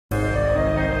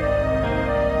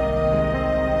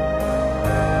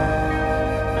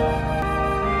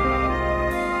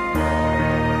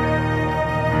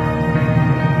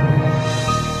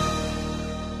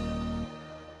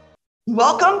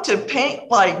Welcome to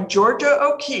Paint Like Georgia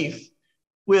O'Keeffe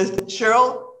with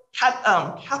Sheryl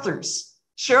Cathers.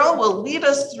 Sheryl will lead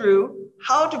us through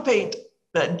how to paint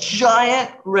the giant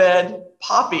red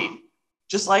poppy,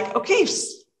 just like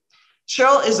O'Keeffe's.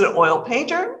 Sheryl is an oil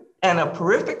painter and a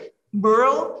prolific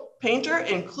mural painter,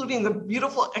 including the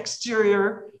beautiful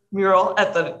exterior mural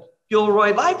at the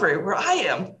Gilroy Library, where I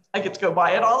am. I get to go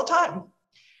by it all the time.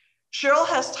 Sheryl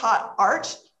has taught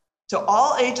art to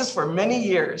all ages for many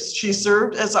years. She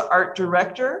served as an art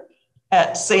director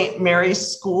at St. Mary's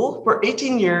School for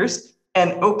 18 years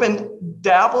and opened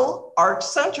Dabble Art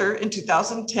Center in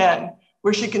 2010,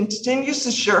 where she continues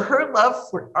to share her love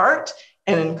for art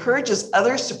and encourages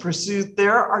others to pursue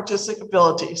their artistic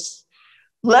abilities.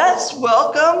 Let's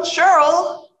welcome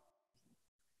Sheryl.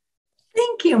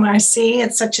 Thank you, Marcy.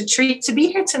 It's such a treat to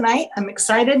be here tonight. I'm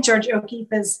excited. George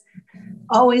O'Keeffe has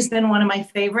always been one of my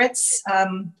favorites.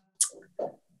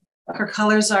 Her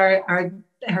colors her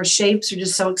shapes are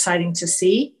just so exciting to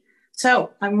see. So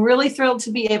I'm really thrilled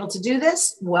to be able to do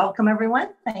this. Welcome,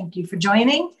 everyone. Thank you for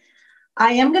joining.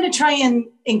 I am going to try and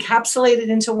encapsulate it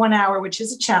into 1 hour, which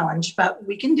is a challenge, but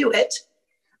we can do it.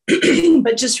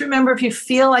 But just remember, if you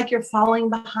feel like you're falling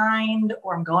behind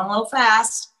or I'm going a little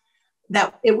fast,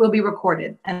 that it will be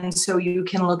recorded. And so you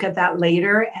can look at that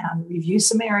later and review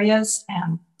some areas.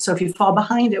 And so if you fall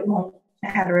behind, it won't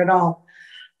matter at all.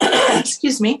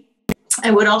 Excuse me. I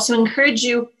would also encourage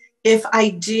you, if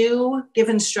I do give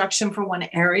instruction for one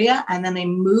area and then they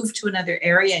move to another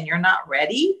area and you're not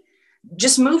ready,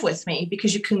 just move with me,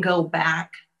 because you can go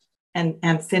back and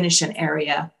finish an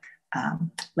area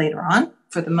later on.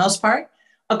 For the most part,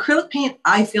 acrylic paint,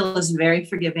 I feel, is very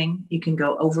forgiving. You can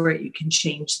go over it, you can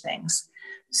change things.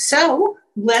 So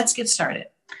let's get started.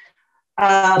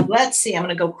 Let's see, I'm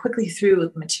going to go quickly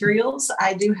through the materials.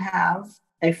 I do have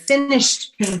a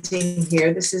finished painting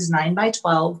here. This is 9 by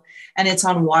 12, and it's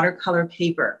on watercolor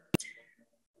paper,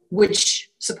 which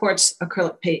supports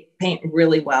acrylic paint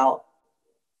really well.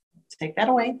 Take that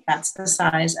away. That's the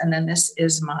size. And then this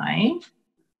is my,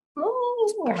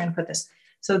 where am I going to put this?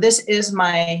 So this is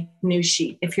my new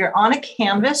sheet. If you're on a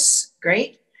canvas,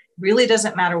 great. Really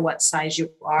doesn't matter what size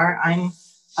you are. I'm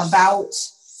about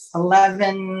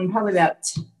 11, probably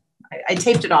about, I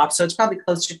taped it off, so it's probably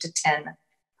closer to 10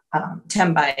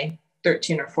 by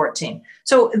 13 or 14.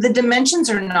 So the dimensions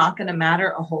are not going to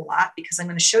matter a whole lot, because I'm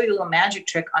going to show you a little magic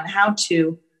trick on how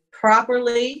to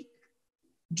properly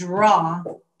draw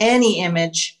any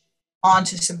image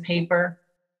onto some paper.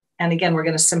 And again, we're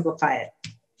going to simplify it.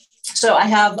 So I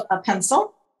have a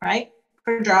pencil, right,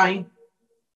 for drawing,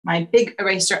 my big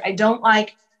eraser. I don't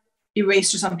like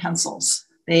erasers on pencils.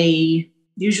 They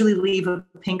usually leave a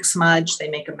pink smudge. They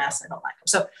make a mess. I don't like them.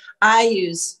 So I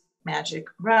use Magic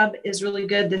Rub is really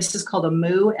good. This is called a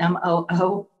Moo,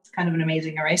 M-O-O. It's kind of an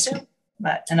amazing eraser,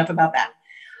 but enough about that.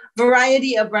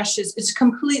 Variety of brushes is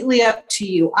completely up to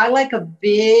you. I like a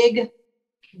big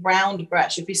round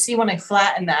brush. If you see when I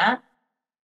flatten that,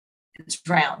 it's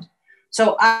round.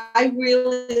 So I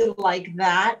really like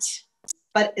that,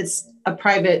 but it's a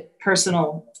private,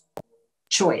 personal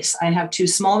choice. I have 2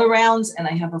 smaller rounds and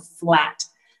I have a flat.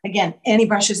 Again, any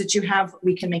brushes that you have,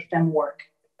 we can make them work.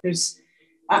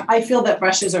 I feel that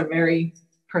brushes are very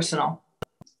personal,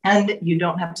 and you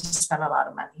don't have to spend a lot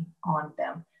of money on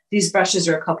them. These brushes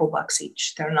are a couple bucks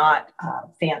each. They're not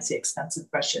fancy, expensive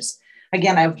brushes.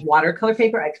 Again, I have watercolor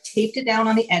paper. I've taped it down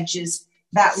on the edges.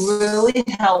 That really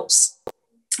helps.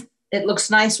 It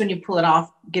looks nice when you pull it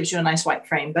off, gives you a nice white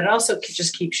frame, but it also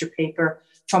just keeps your paper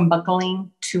from buckling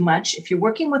too much. If you're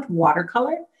working with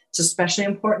watercolor, it's especially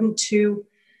important to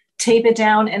tape it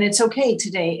down. And it's okay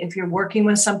today if you're working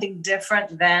with something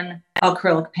different than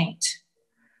acrylic paint.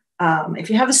 If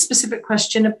you have a specific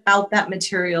question about that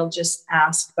material, just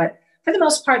ask. But for the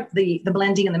most part, the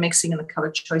blending and the mixing and the color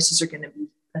choices are going to be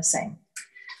the same.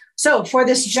 So for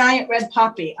this giant red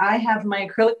poppy, I have my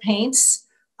acrylic paints.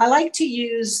 I like to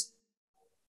use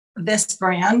this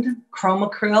brand,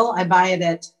 Chroma Acryl. I buy it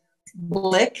at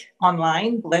Blick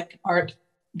online,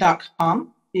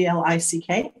 blickart.com,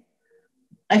 B-L-I-C-K.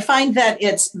 I find that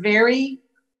it's very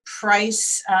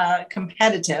price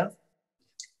competitive,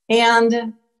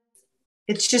 and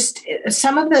it's just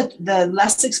some of the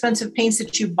less expensive paints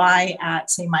that you buy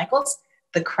at St. Michael's,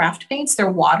 the craft paints,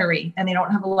 they're watery and they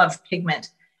don't have a lot of pigment.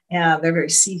 They're very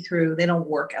see-through. They don't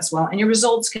work as well. And your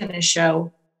results going to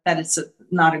show that it's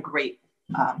not a great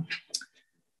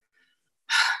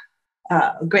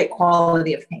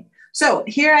quality of paint. So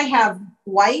here I have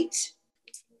white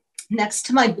next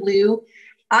to my blue.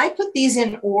 I put these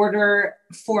in order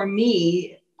for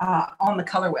me on the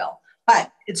color wheel.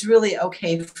 but it's really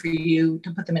okay for you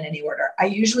to put them in any order. I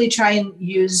usually try and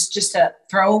use just a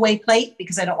throwaway plate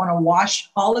because I don't want to wash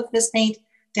all of this paint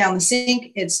down the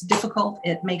sink. It's difficult.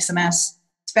 It makes a mess.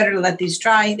 It's better to let these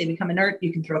dry. They become inert.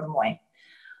 You can throw them away.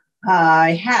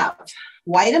 I have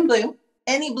white and blue.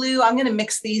 Any blue, I'm going to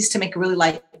mix these to make a really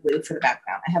light blue for the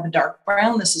background. I have a dark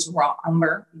brown. This is raw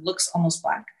umber. It looks almost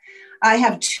black. I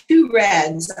have two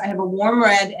reds. I have a warm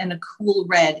red and a cool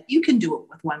red. You can do it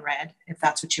with one red. If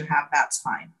that's what you have, that's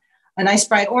fine. A nice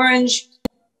bright orange.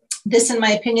 This, in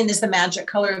my opinion, is the magic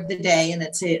color of the day. And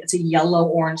it's a yellow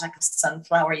orange, like a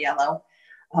sunflower yellow,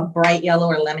 a bright yellow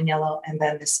or lemon yellow. And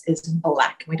then this is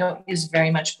black. We don't use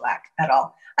very much black at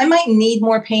all. I might need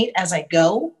more paint as I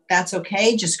go. That's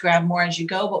okay. Just grab more as you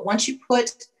go. But once you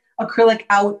put acrylic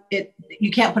out,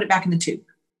 you can't put it back in the tube.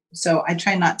 So I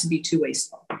try not to be too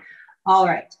wasteful. All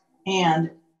right. And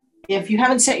if you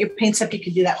haven't set your paints up, you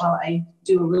can do that while I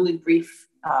do a really brief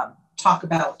talk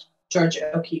about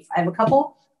Georgia O'Keeffe. I have a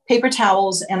couple paper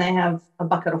towels and I have a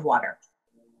bucket of water.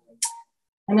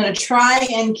 I'm going to try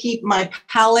and keep my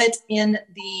palette in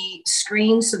the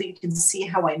screen so that you can see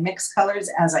how I mix colors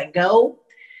as I go.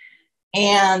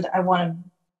 And I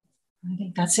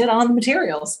think that's it on the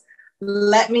materials.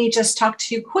 Let me just talk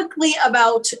to you quickly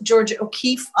about Georgia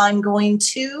O'Keeffe. I'm going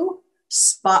to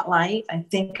spotlight. I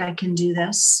think I can do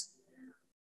this.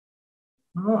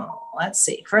 Oh, let's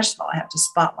see. First of all, I have to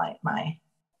spotlight my,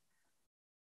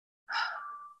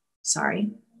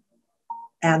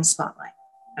 add spotlight.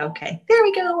 Okay, there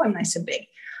we go. I'm nice and big.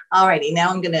 All righty, now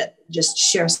I'm going to just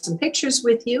share some pictures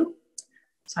with you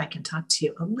so I can talk to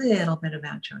you a little bit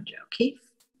about Georgia O'Keeffe.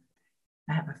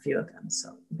 I have a few of them,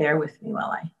 so bear with me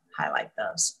while I highlight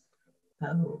those.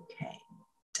 Okay,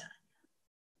 done.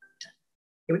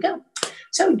 Here we go.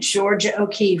 So Georgia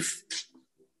O'Keeffe,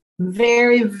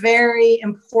 very, very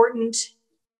important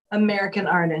American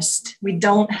artist. We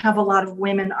don't have a lot of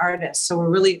women artists, so we're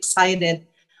really excited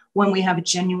when we have a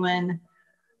genuine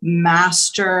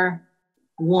master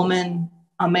woman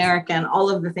American, all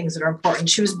of the things that are important.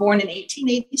 She was born in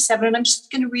 1887, and I'm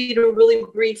just going to read a really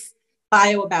brief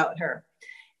bio about her.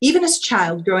 Even as a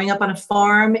child growing up on a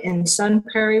farm in Sun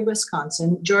Prairie,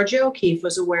 Wisconsin, Georgia O'Keeffe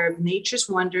was aware of nature's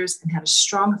wonders and had a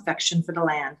strong affection for the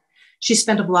land. She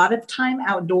spent a lot of time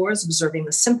outdoors observing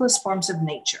the simplest forms of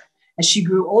nature. As she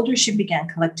grew older, she began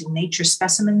collecting nature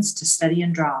specimens to study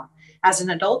and draw. As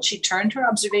an adult, she turned her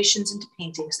observations into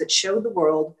paintings that showed the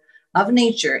world of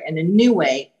nature in a new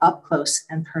way, up close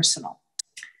and personal.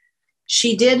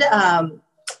 She did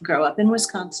grow up in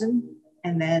Wisconsin,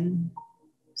 and then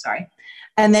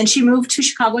she moved to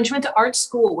Chicago and she went to art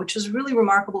school, which was really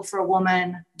remarkable for a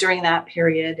woman during that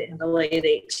period in the late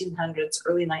 1800s,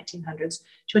 early 1900s.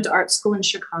 She went to art school in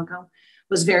Chicago,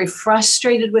 was very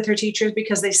frustrated with her teachers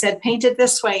because they said, paint it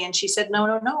this way. And she said, no,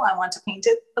 I want to paint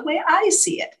it the way I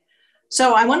see it.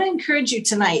 So I want to encourage you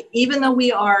tonight, even though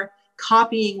we are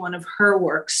copying one of her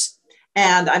works,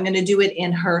 and I'm going to do it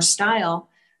in her style,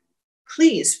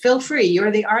 please feel free.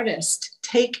 You're the artist.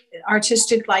 Take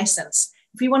artistic license.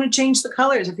 If you want to change the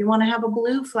colors, if you want to have a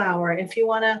blue flower, if you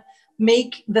want to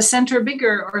make the center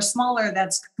bigger or smaller,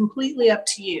 that's completely up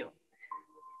to you.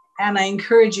 And I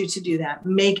encourage you to do that.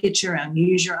 Make it your own.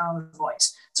 Use your own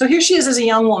voice. So here she is as a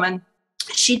young woman.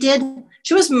 She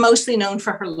was mostly known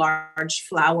for her large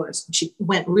flowers. She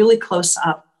went really close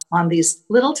up on these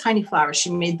little tiny flowers. She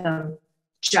made them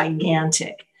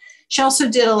gigantic. She also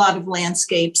did a lot of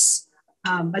landscapes,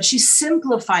 but she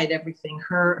simplified everything.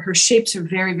 Her shapes are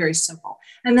very, very simple.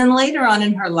 And then later on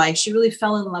in her life, she really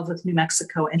fell in love with New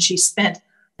Mexico, and she spent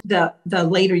the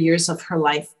later years of her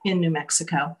life in New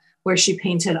Mexico, where she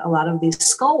painted a lot of these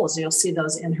skulls. You'll see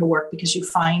those in her work because you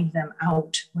find them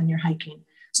out when you're hiking.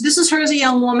 So this is her as a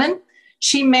young woman.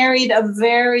 She married a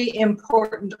very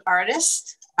important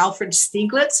artist, Alfred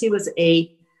Stieglitz. He was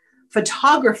a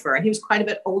photographer, and he was quite a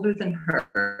bit older than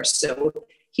her. So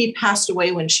he passed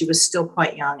away when she was still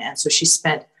quite young. And so she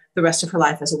spent the rest of her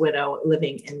life as a widow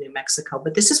living in New Mexico.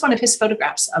 But this is one of his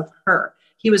photographs of her.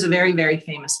 He was a very, very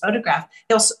famous photograph.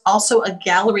 He was also a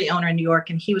gallery owner in New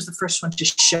York, and he was the first one to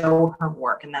show her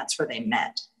work, and that's where they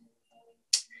met.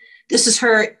 This is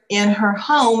her in her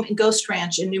home in Ghost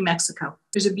Ranch in New Mexico.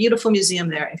 There's a beautiful museum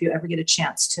there if you ever get a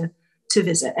chance to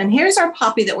visit. And here's our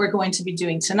poppy that we're going to be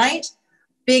doing tonight.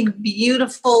 Big,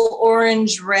 beautiful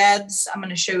orange reds. I'm going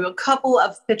to show you a couple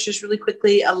of pictures really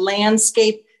quickly. A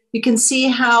landscape. You can see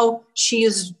how she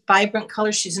used vibrant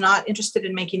colors. She's not interested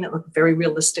in making it look very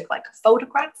realistic like a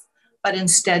photograph, but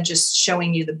instead just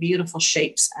showing you the beautiful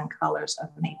shapes and colors of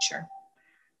nature.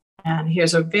 And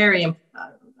here's a very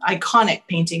iconic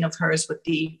painting of hers with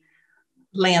the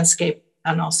landscape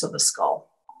and also the skull.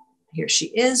 Here she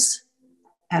is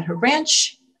at her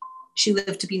ranch. She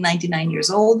lived to be 99 years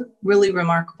old, really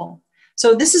remarkable.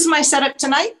 So this is my setup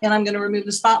tonight, and I'm going to remove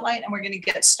the spotlight and we're going to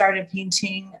get started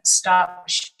painting. Stop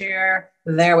share.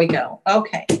 There we go.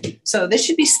 Okay, so this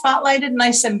should be spotlighted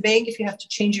nice and big. If you have to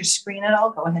change your screen at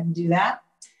all, go ahead and do that.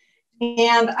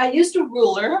 And I used a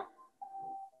ruler.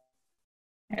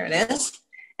 There it is.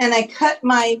 And I cut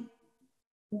my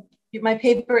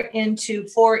paper into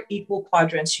 4 equal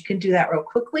quadrants. You can do that real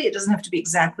quickly. It doesn't have to be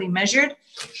exactly measured.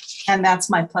 And that's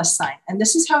my plus sign. And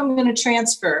this is how I'm going to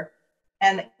transfer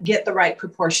and get the right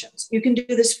proportions. You can do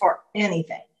this for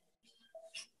anything.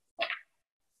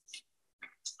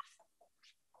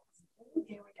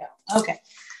 Here we go. Okay.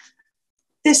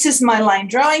 This is my line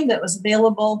drawing that was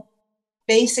available.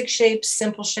 Basic shapes,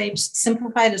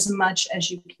 simplified as much as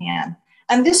you can.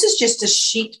 And this is just a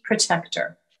sheet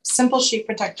protector, simple sheet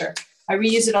protector. I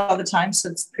reuse it all the time, so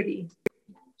it's pretty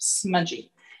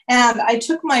smudgy. And I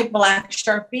took my black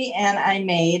Sharpie and I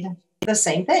made the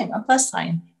same thing, a plus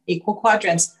sign, equal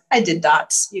quadrants. I did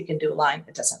dots. You can do a line,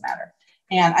 it doesn't matter.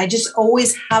 And I just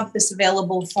always have this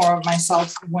available for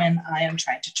myself when I am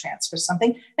trying to transfer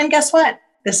something. And guess what?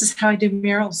 This is how I do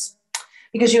murals.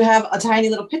 Because you have a tiny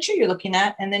little picture you're looking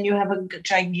at, and then you have a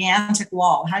gigantic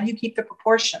wall. How do you keep the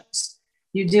proportions?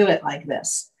 You do it like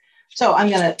this. So I'm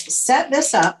going to set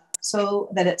this up so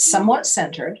that it's somewhat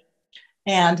centered.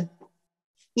 And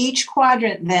each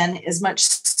quadrant then is much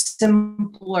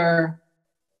simpler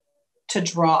to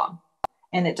draw.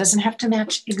 And it doesn't have to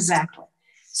match exactly.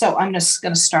 So I'm just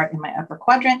going to start in my upper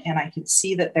quadrant, and I can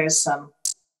see that there's some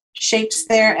shapes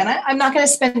there. And I'm not going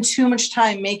to spend too much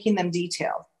time making them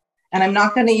detailed. And I'm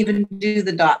not going to even do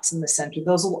the dots in the center.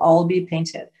 Those will all be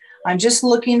painted. I'm just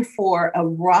looking for a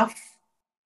rough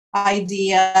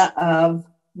idea of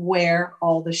where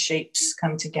all the shapes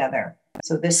come together.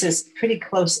 So this is pretty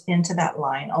close into that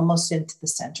line, almost into the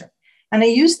center. And I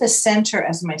use the center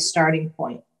as my starting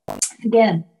point.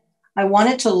 Again, I want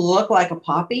it to look like a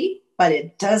poppy, but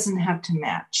it doesn't have to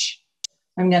match.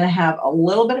 I'm going to have a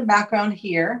little bit of background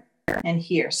here and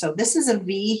here. So this is a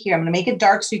V here. I'm going to make it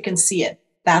dark so you can see it.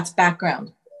 That's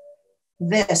background.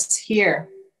 This here,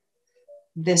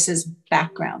 this is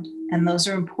background. And those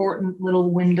are important little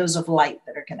windows of light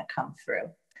that are going to come through.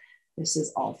 This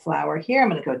is all flower here. I'm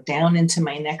going to go down into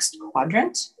my next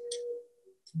quadrant.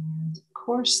 And of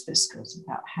course, this goes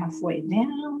about halfway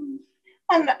down.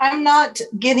 And I'm not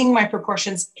getting my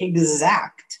proportions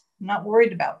exact. I'm not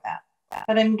worried about that.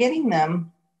 But I'm getting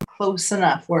them close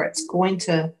enough where it's going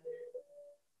to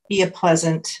be a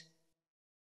pleasant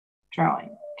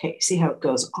drawing. Okay, see how it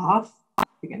goes off?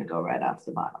 You're going to go right off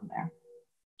the bottom there.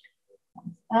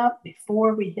 Up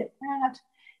before we hit that.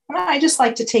 And I just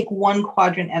like to take one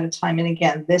quadrant at a time. And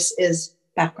again, this is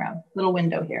background, little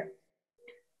window here.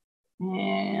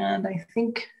 And I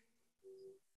think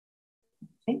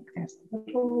there's a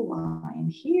little line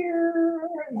here.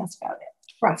 And that's about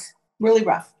it. Rough, really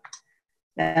rough.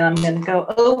 Then I'm going to go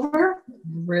over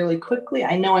really quickly.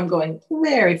 I know I'm going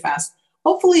very fast.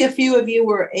 Hopefully a few of you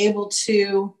were able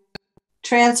to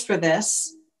transfer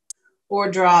this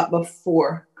or draw it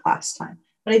before class time.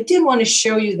 But I did want to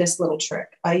show you this little trick.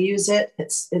 I use it.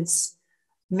 It's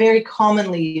very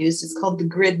commonly used. It's called the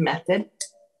grid method.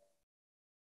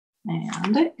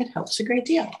 And it helps a great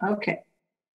deal. Okay.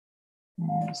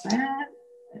 There's that.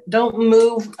 Don't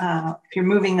move. If you're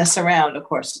moving this around, of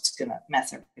course, it's going to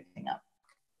mess everything up.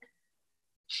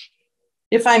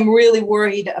 If I'm really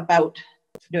worried about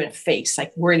doing a face,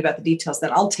 like worried about the details,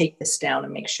 then I'll take this down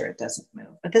and make sure it doesn't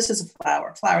move. But this is a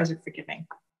flower. Flowers are forgiving.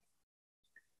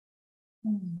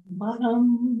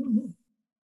 Bottom.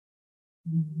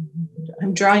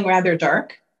 I'm drawing rather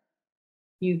dark.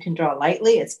 You can draw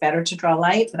lightly. It's better to draw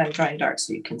light, but I'm drawing dark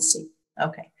so you can see.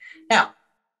 Okay. Now,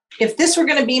 if this were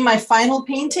going to be my final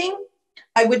painting,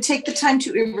 I would take the time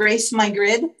to erase my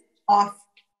grid off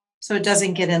so it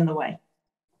doesn't get in the way.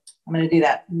 I'm going to do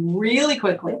that really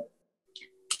quickly.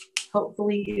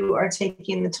 Hopefully you are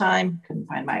taking the time. Couldn't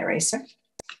find my eraser.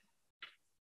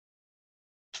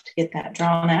 To get that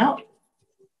drawn out.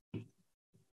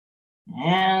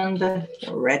 And we're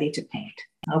ready to paint.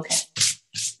 Okay.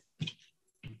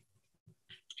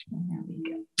 There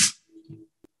we go.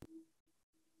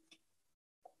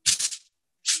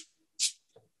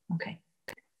 Okay.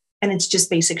 And it's just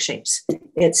basic shapes.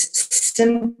 It's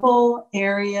simple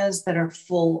areas that are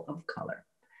full of color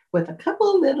with a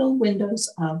couple little windows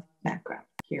of background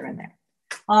here and there.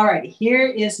 All right, here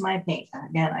is my paint.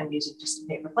 Again, I'm using just a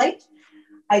paper plate.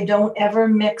 I don't ever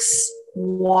mix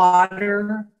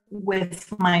water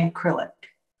with my acrylic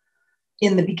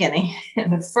in the beginning.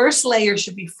 And the first layer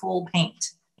should be full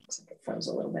paint. Looks like it froze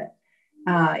a little bit.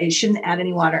 It shouldn't add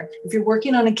any water. If you're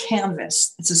working on a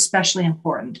canvas, it's especially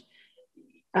important.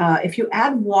 If you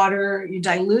add water, you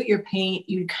dilute your paint,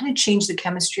 you kind of change the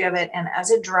chemistry of it. And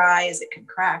as it dries, it can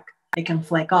crack, it can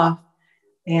flake off.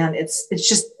 And it's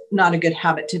just not a good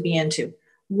habit to be into.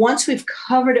 Once we've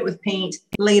covered it with paint,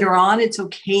 later on, it's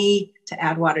okay to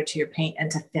add water to your paint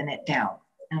and to thin it down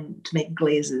and to make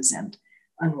glazes and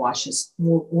unwashes.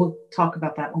 We'll talk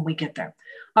about that when we get there.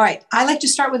 All right, I like to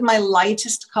start with my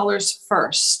lightest colors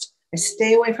first. I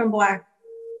stay away from black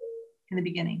in the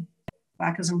beginning.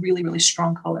 Black is a really, really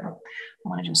strong color. I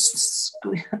want to just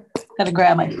got to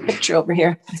grab my picture over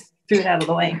here. Threw it out of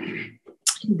the way.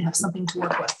 I need to have something to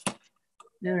work with.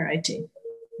 All righty,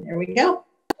 there we go.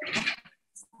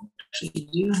 Actually,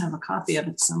 you do have a copy of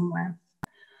it somewhere.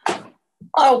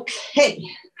 Okay,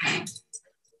 I'm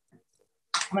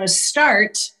going to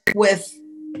start with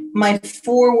my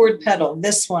forward petal,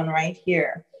 this one right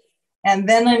here. And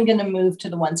then I'm going to move to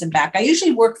the ones in back. I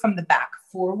usually work from the back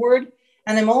forward,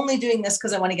 and I'm only doing this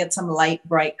because I want to get some light,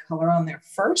 bright color on there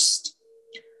first.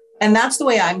 And that's the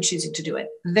way I'm choosing to do it.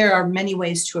 There are many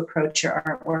ways to approach your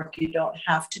artwork. You don't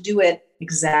have to do it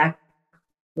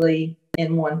exactly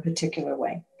in one particular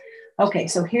way. Okay,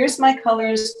 so here's my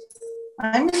colors.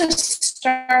 I'm going to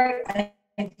start, I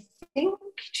think,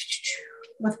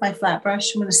 with my flat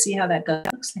brush. I'm going to see how that goes.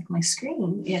 Looks like my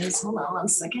screen is, hold on one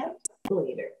second,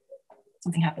 later.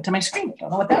 Something happened to my screen. Don't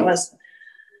know what that was.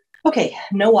 Okay,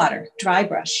 no water, dry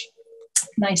brush,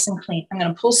 nice and clean. I'm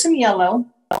going to pull some yellow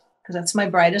because that's my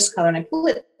brightest color, and I pull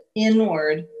it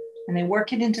inward and I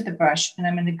work it into the brush, and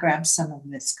I'm going to grab some of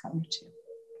this color too.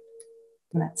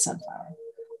 And that's sunflower.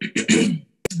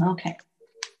 Okay.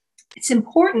 It's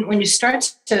important when you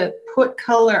start to put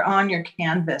color on your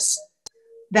canvas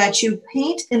that you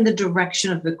paint in the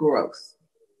direction of the growth,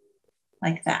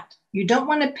 like that. You don't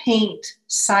want to paint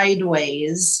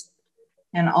sideways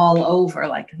and all over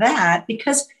like that,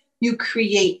 because you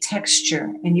create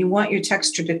texture and you want your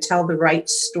texture to tell the right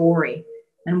story.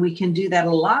 And we can do that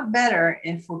a lot better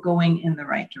if we're going in the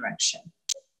right direction.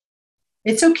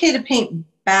 It's okay to paint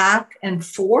back and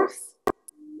forth.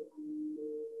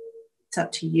 It's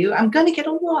up to you. I'm going to get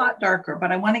a lot darker,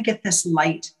 but I want to get this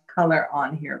light color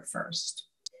on here first.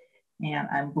 And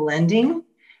I'm blending.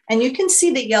 And you can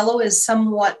see that yellow is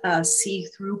somewhat a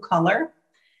see-through color.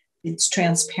 It's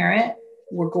transparent.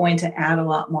 We're going to add a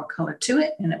lot more color to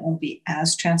it, and it won't be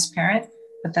as transparent,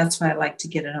 but that's why I like to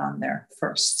get it on there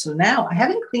first. So now I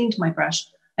haven't cleaned my brush.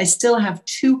 I still have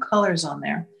two colors on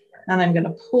there, and I'm going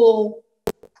to pull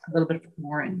a little bit of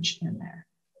orange in there.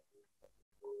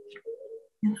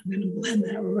 And I'm going to blend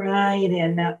that right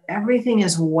in. Now everything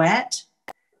is wet,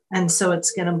 and so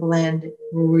it's going to blend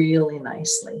really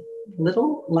nicely.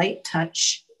 Little light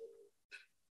touch.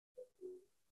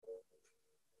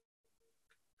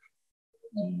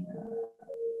 And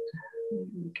there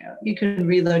we go. You can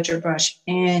reload your brush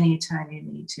anytime you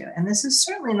need to. And this is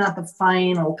certainly not the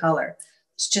final color.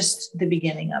 It's just the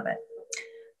beginning of it.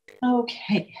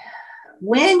 Okay.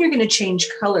 When you're going to change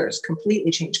colors,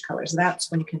 completely change colors, that's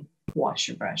when you can wash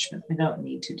your brush, but we don't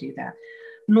need to do that.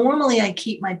 Normally, I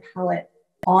keep my palette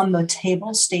on the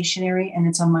table stationary, and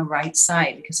it's on my right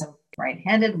side because I'm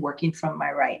right-handed, working from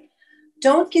my right.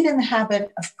 Don't get in the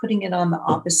habit of putting it on the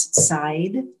opposite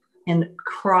side and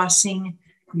crossing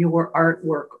your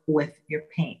artwork with your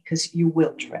paint, because you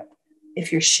will trip.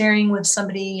 If you're sharing with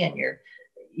somebody and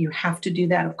you have to do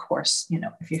that, of course, you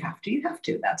know, if you have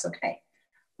to, that's okay.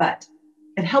 But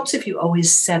it helps if you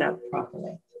always set up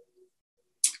properly.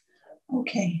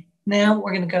 Okay, now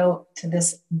we're going to go to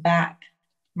this back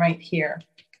right here.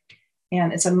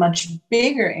 And it's a much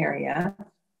bigger area.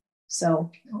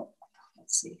 So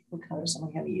let's see, what colors am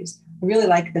I going to use? I really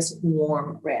like this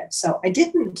warm red. So I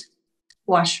didn't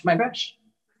wash my brush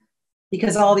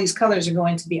because all these colors are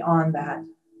going to be on that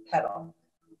petal.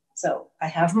 So I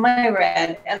have my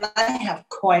red, and I have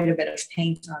quite a bit of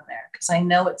paint on there because I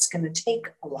know it's going to take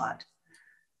a lot.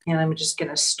 And I'm just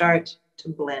going to start to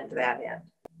blend that in.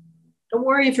 Don't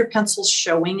worry if your pencil's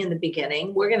showing in the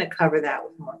beginning. We're going to cover that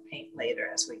with more paint later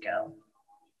as we go.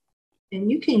 And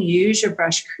you can use your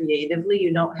brush creatively.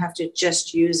 You don't have to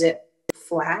just use it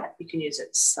flat. You can use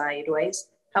it sideways.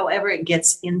 However, it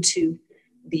gets into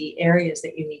the areas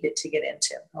that you need it to get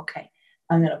into. Okay,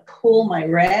 I'm going to pull my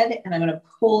red, and I'm going to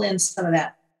pull in some of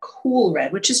that cool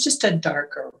red, which is just a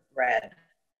darker red.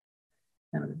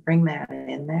 I'm going to bring that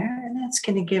in there, and that's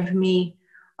going to give me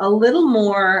a little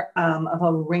more of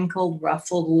a wrinkled,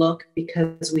 ruffled look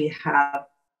because we have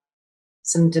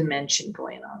some dimension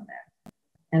going on there.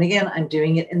 And again, I'm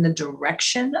doing it in the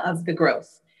direction of the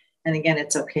growth. And again,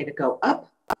 it's okay to go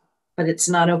up, but it's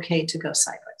not okay to go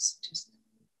sideways. Just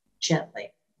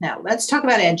gently. Now let's talk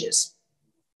about edges.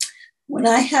 When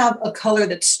I have a color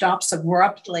that stops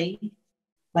abruptly,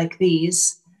 like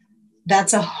these,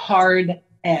 that's a hard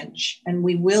edge. And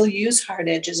we will use hard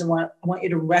edges, and I want you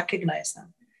to recognize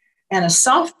them. And a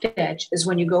soft edge is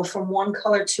when you go from one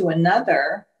color to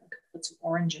another. Put some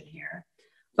orange in here,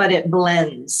 but it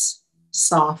blends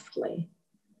softly.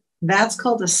 That's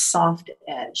called a soft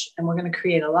edge. And we're going to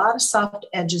create a lot of soft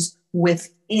edges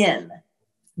within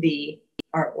the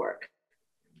artwork.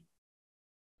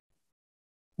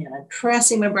 And I'm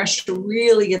pressing my brush to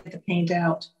really get the paint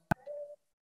out.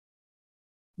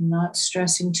 Not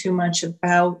stressing too much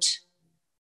about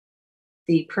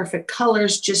the perfect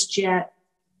colors just yet.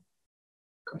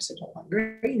 Of course, I don't want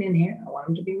green in here. I want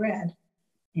them to be red.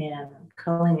 And I'm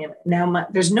coloring it. Now,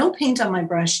 there's no paint on my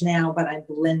brush now, but I'm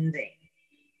blending.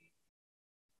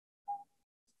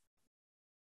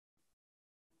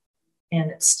 And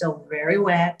it's still very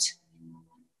wet,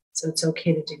 so it's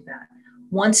okay to do that.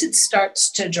 Once it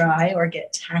starts to dry or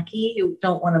get tacky, you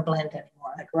don't want to blend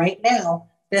anymore. Like right now,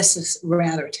 this is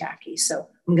rather tacky, so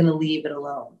I'm going to leave it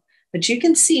alone. But you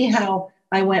can see how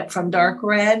I went from dark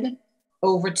red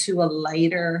over to a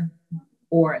lighter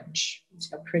orange. See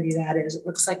how pretty that is. It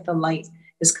looks like the light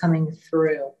is coming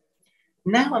through.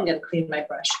 Now I'm going to clean my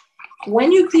brush.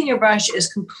 When you clean your brush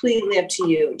is completely up to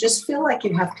you. Just feel like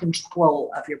you have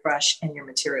control of your brush and your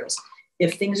materials.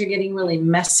 If things are getting really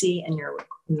messy and you're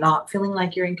not feeling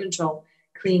like you're in control,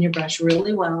 clean your brush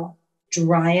really well.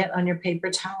 Dry it on your paper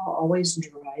towel. Always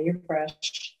dry your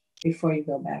brush before you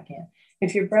go back in.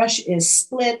 If your brush is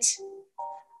split,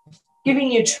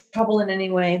 giving you trouble in any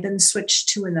way, then switch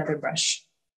to another brush.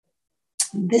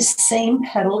 This same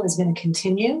petal is going to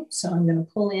continue. So I'm going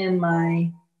to pull in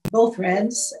my both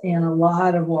reds and a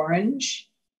lot of orange.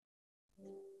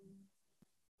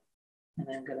 And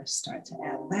I'm going to start to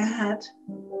add that.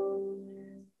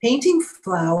 Painting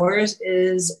flowers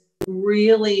is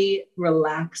really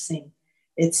relaxing.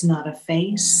 It's not a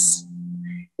face.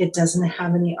 It doesn't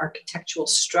have any architectural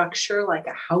structure like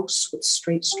a house with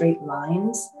straight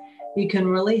lines. You can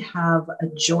really have a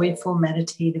joyful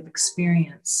meditative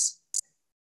experience.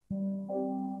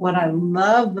 What I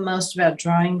love the most about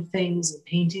drawing things and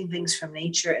painting things from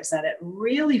nature is that it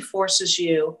really forces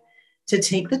you to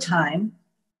take the time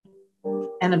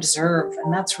and observe.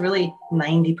 And that's really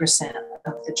 90%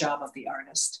 of the job of the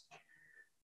artist.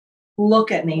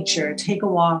 Look at nature, take a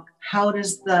walk. How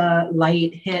does the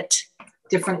light hit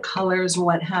different colors?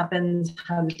 What happens?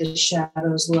 How do the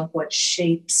shadows look? What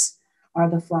shapes are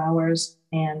the flowers?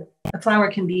 And the flower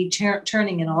can be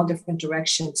turning in all different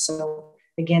directions. So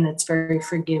again, it's very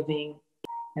forgiving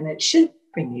and it should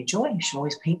bring you joy. You should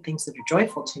always paint things that are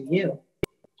joyful to you.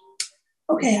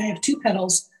 Okay, I have two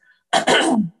petals.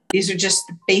 These are just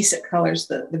the basic colors,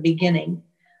 the beginning.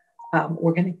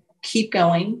 We're going to keep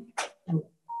going and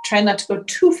try not to go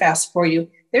too fast for you.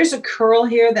 There's a curl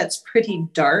here that's pretty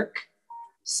dark.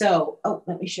 So,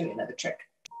 let me show you another trick.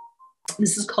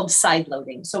 This is called side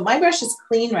loading. So my brush is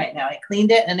clean right now. I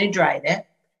cleaned it and I dried it.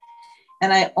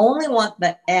 And I only want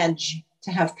the edge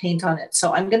to have paint on it.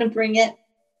 So I'm going to bring it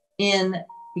in.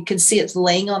 You can see it's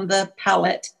laying on the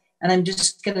palette. And I'm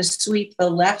just going to sweep the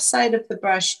left side of the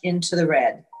brush into the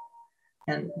red.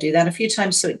 And do that a few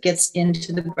times so it gets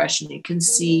into the brush. And you can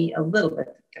see a little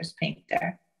bit. There's paint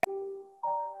there.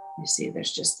 You see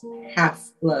there's just half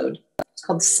load. It's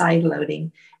called side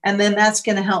loading. And then that's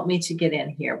going to help me to get in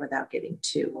here without getting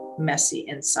too messy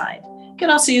inside. You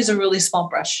can also use a really small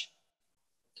brush.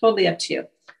 Totally up to you.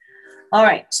 All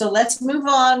right, so let's move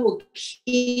on. We'll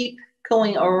keep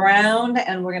going around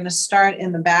and we're going to start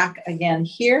in the back again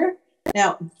here.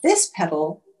 Now, this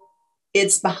petal,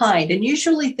 it's behind, and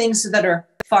usually things that are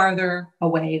farther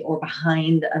away or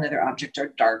behind another object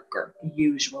are darker,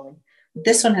 usually.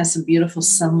 This one has some beautiful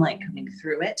sunlight coming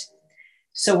through it.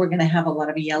 So we're going to have a lot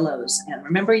of yellows. And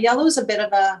remember, yellow is a bit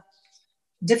of a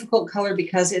difficult color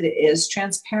because it is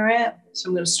transparent. So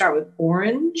I'm going to start with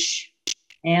orange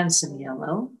and some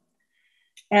yellow.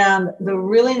 And the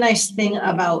really nice thing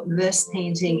about this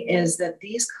painting is that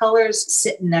these colors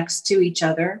sit next to each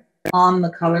other on the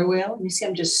color wheel. You see,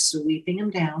 I'm just sweeping them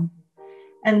down.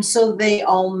 And so they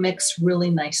all mix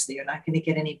really nicely. You're not going to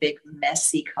get any big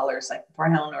messy colors like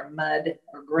brown or mud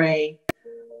or gray.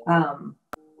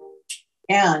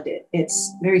 And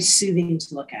it's very soothing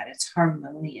to look at. It's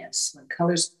harmonious when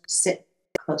colors sit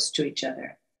close to each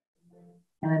other.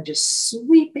 And I'm just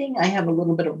sweeping. I have a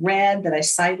little bit of red that I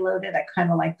side loaded. I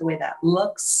kind of like the way that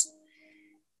looks.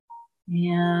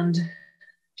 And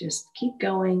just keep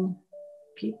going,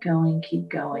 keep going, keep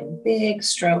going. Big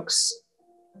strokes.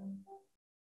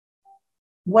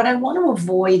 What I want to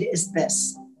avoid is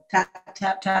this. tap,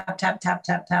 tap, tap, tap, tap,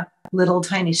 tap, tap, little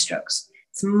tiny strokes.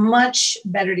 It's much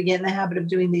better to get in the habit of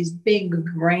doing these big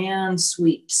grand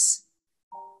sweeps.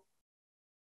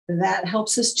 That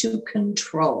helps us to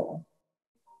control.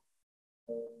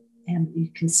 And you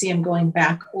can see I'm going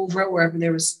back over it wherever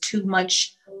there was too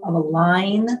much of a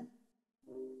line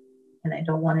and I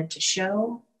don't want it to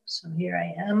show. So here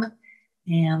I am.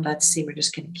 And let's see, we're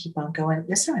just going to keep on going.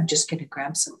 This time I'm just going to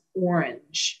grab some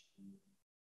orange.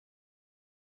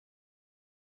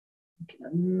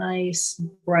 Get a nice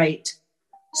bright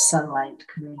sunlight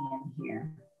coming in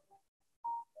here.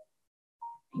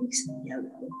 Maybe some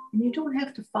yellow. And you don't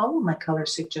have to follow my color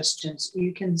suggestions.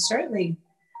 You can certainly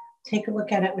take a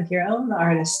look at it with your own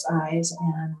artist's eyes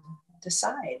and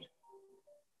decide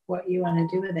what you want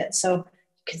to do with it. So you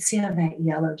can see how that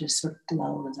yellow just sort of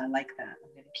glows. I like that.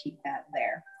 I'm going to keep that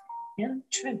there. And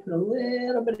try and put a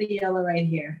little bit of yellow right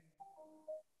here.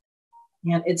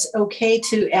 And it's okay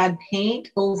to add paint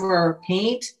over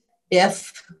paint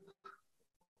if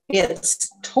it's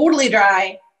totally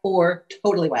dry or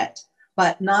totally wet,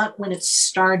 but not when it's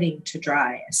starting to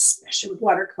dry, especially with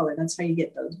watercolor. That's how you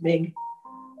get those big,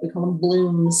 we call them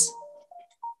blooms.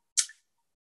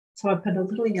 So I put a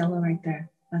little yellow right there.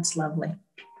 That's lovely.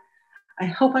 I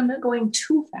hope I'm not going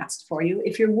too fast for you.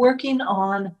 If you're working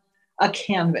on a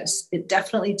canvas, it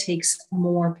definitely takes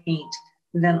more paint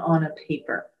than on a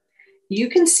paper. You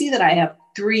can see that I have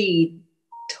 3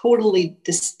 totally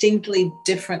distinctly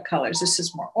different colors. This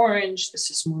is more orange, this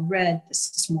is more red,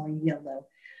 this is more yellow.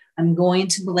 I'm going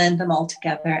to blend them all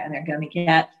together and they're going to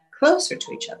get closer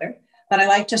to each other. But I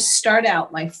like to start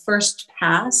out my first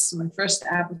pass, my first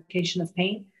application of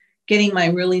paint, getting my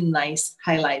really nice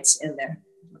highlights in there.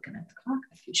 Looking at the clock,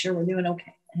 making sure we're doing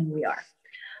okay, and we are.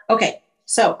 Okay,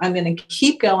 so I'm going to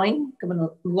keep going. I'm going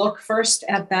to look first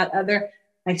at that other.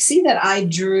 I see that I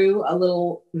drew a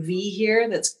little V here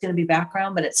that's going to be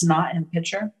background, but it's not in the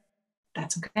picture.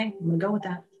 That's okay. I'm going to go with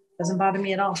that. Doesn't bother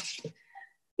me at all.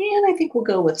 And I think we'll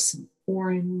go with some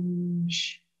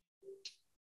orange.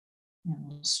 And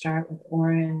we'll start with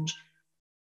orange.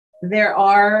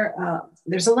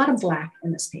 There's a lot of black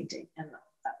in this painting. And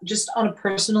just on a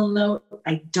personal note,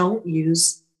 I don't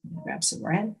use, grab some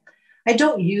red. I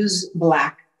don't use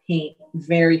black paint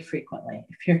very frequently.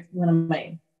 If you're one of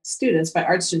my students, my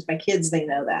art students, my kids, they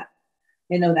know that.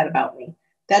 They know that about me.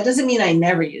 That doesn't mean I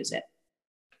never use it.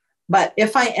 But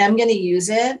if I am going to use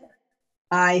it,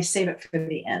 I save it for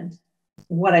the end.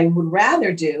 What I would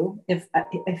rather do, if I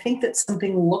think that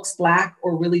something looks black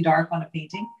or really dark on a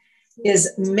painting,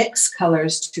 is mix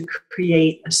colors to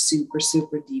create a super,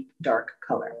 super deep dark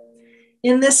color.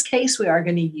 In this case, we are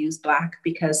going to use black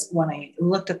because when I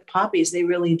looked at the poppies, they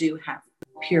really do have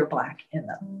pure black in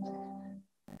them.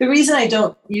 The reason I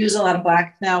don't use a lot of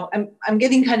black now, I'm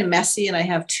getting kind of messy and I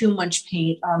have too much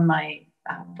paint on my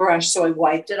brush, so I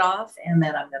wiped it off and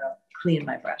then I'm going to clean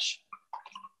my brush.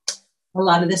 A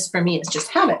lot of this for me is just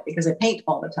habit because I paint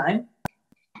all the time.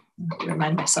 I have to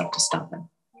remind myself to stop and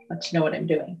let you know what I'm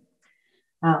doing.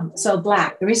 So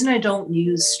black, the reason I don't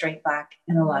use straight black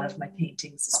in a lot of my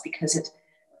paintings is because it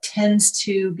tends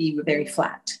to be very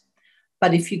flat.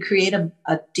 But if you create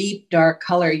a deep dark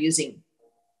color using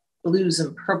blues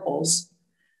and purples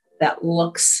that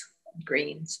looks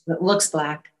greens, that looks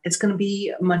black, it's going to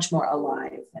be much more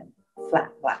alive than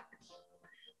flat black.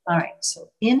 All right,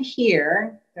 so in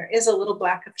here, there is a little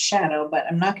black of shadow, but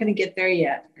I'm not going to get there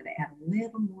yet. I'm going to add a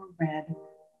little more red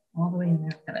all the way in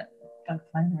there. I'm going to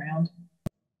climb around.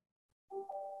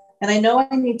 And I know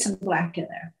I need some black in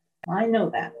there. I know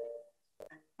that.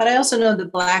 But I also know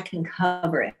that black can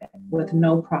cover it with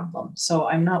no problem. So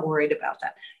I'm not worried about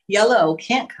that. Yellow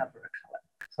can't cover a color.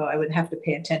 So I would have to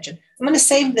pay attention. I'm going to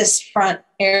save this front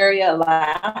area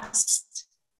last.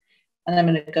 And I'm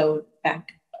going to go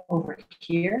back over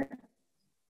here.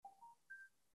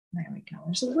 There we go.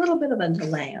 There's a little bit of a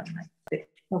delay on my thing.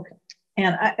 Okay.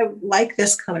 And I like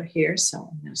this color here. So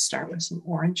I'm going to start with some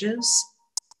oranges.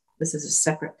 This is a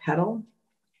separate petal.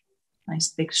 Nice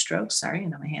big stroke. Sorry, I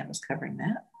know my hand was covering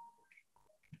that.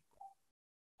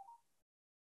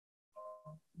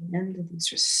 And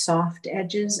these are soft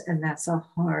edges, and that's a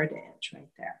hard edge right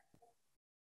there.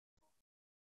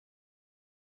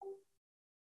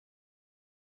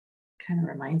 Kind of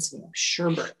reminds me of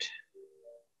sherbet.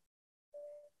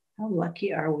 How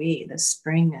lucky are we? The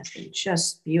spring has been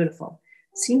just beautiful.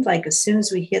 It seemed like as soon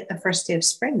as we hit the first day of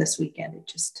spring this weekend, it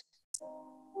just,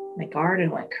 my garden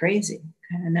went crazy.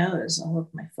 Kind of knows all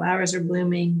of my flowers are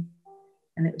blooming,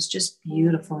 and it was just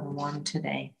beautiful and warm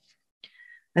today.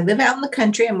 I live out in the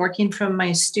country. I'm working from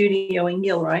my studio in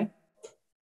Gilroy.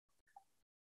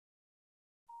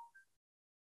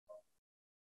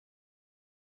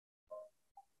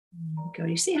 Go.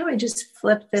 You see how I just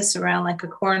flipped this around like a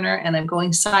corner and I'm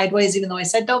going sideways, even though I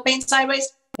said don't paint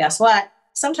sideways? Guess what?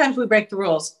 Sometimes we break the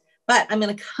rules, but I'm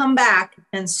going to come back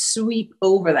and sweep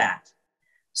over that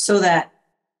so that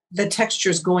the texture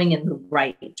is going in the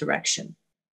right direction.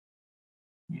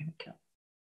 There we go.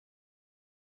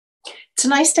 It's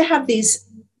nice to have these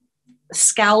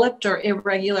scalloped or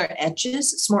irregular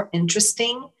edges. It's more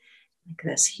interesting. Like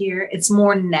this here. It's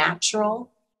more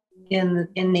natural. In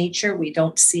nature, we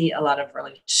don't see a lot of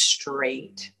really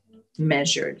straight,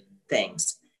 measured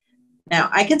things. Now,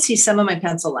 I can see some of my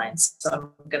pencil lines, so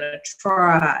I'm going to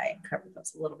try and cover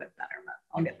those a little bit better, but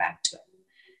I'll get back to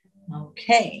it.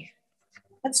 Okay,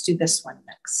 let's do this one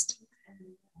next.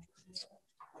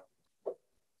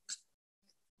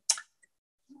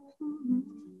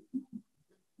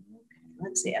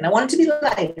 Let's see, and I want it to be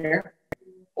lighter,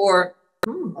 or,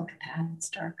 look at that, it's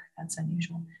dark, that's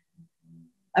unusual.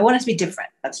 I want it to be different,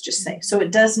 let's just say. So it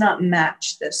does not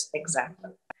match this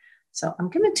exactly. So I'm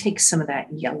going to take some of that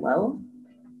yellow.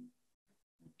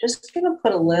 Just going to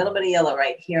put a little bit of yellow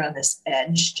right here on this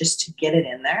edge just to get it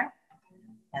in there.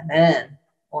 And then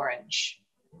orange,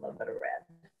 a little bit of red.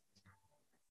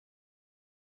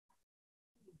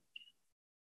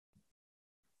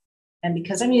 And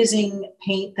because I'm using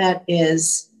paint that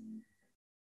is,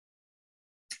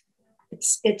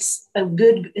 it's a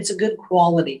good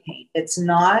quality paint. It's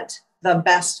not the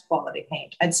best quality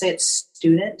paint. I'd say it's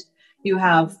student. You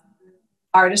have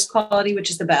artist quality,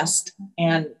 which is the best,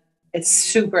 and it's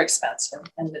super expensive,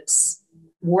 and it's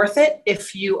worth it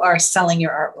if you are selling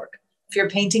your artwork. If you're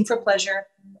painting for pleasure,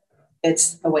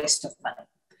 it's a waste of money.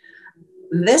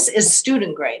 This is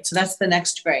student grade, so that's the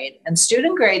next grade. And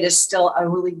student grade is still a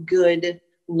really good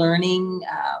learning,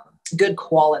 good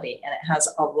quality, and it has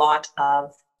a lot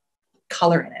of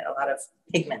color in it, a lot of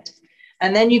pigment.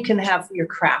 And then you can have your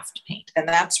craft paint, and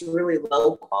that's really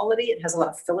low quality. It has a lot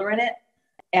of filler in it,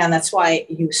 and that's why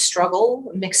you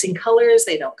struggle mixing colors.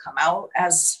 They don't come out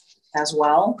as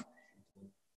well.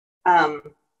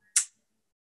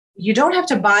 You don't have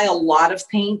to buy a lot of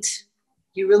paint.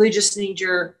 You really just need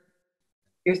your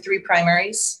three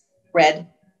primaries: red,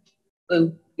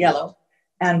 blue, yellow,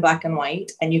 and black and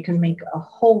white, and you can make a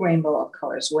whole rainbow of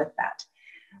colors with that.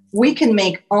 We can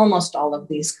make almost all of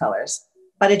these colors,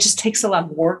 but it just takes a lot of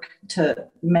work to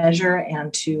measure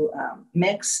and to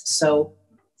mix, so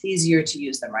it's easier to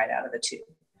use them right out of the tube.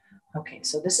 Okay,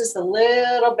 so this is the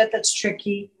little bit that's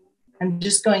tricky. I'm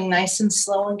just going nice and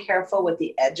slow and careful with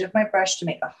the edge of my brush to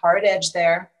make a hard edge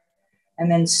there, and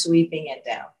then sweeping it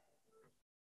down.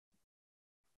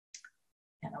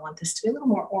 And I want this to be a little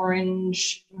more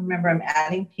orange. Remember, I'm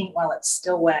adding paint while it's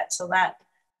still wet, so that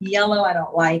yellow I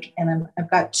don't like, and I've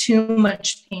got too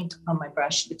much paint on my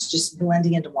brush. It's just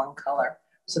blending into one color.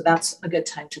 So that's a good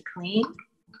time to clean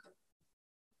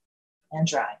and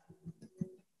dry. And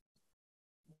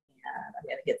I'm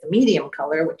going to get the medium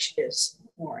color, which is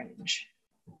orange.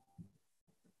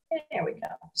 There we go.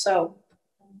 So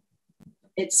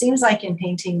it seems like in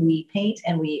painting, we paint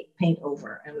and we paint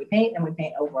over, and we paint and we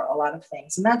paint over a lot of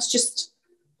things. And that's just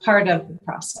part of the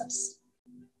process.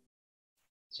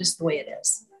 It's just the way it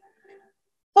is.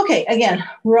 Okay, again,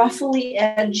 ruffly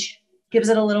edge gives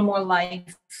it a little more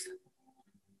life.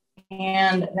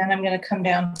 And then I'm going to come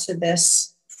down to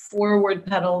this forward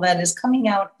petal that is coming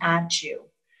out at you.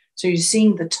 So you're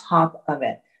seeing the top of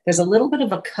it. There's a little bit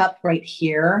of a cup right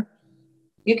here.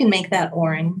 You can make that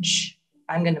orange.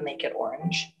 I'm going to make it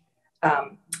orange.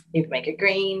 You can make it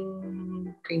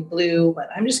green, blue, but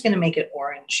I'm just going to make it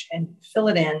orange and fill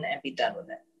it in and be done with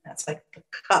it. That's like the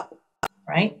cup,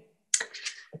 right?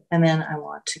 And then I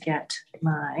want to get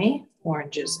my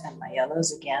oranges and my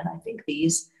yellows again. I think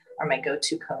these are my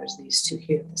go-to colors. These two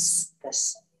here,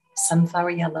 this sunflower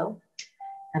yellow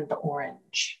and the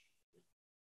orange.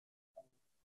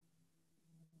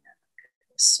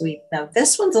 Sweep. Now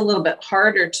this one's a little bit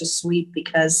harder to sweep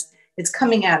because it's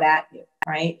coming out at you,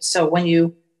 right? So when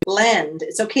you blend,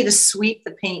 it's okay to sweep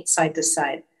the paint side to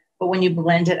side, but when you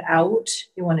blend it out,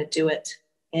 you want to do it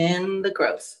in the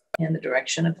growth, in the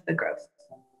direction of the growth.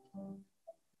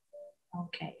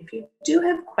 Okay, if you do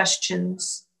have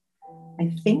questions,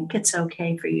 I think it's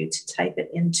okay for you to type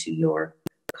it into your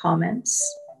comments.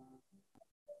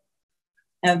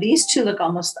 Now these two look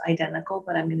almost identical,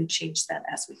 but I'm going to change that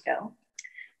as we go.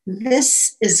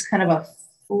 This is kind of a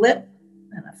flip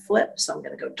and a flip, so I'm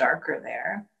going to go darker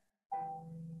there.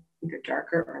 Either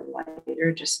darker or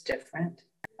lighter, just different.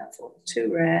 That's a little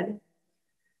too red.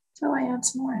 So I add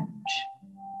some orange.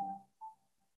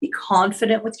 Be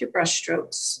confident with your brush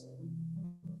strokes.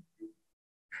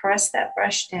 Press that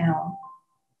brush down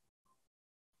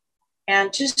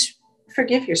and just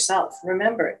forgive yourself.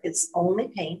 Remember, it's only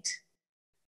paint.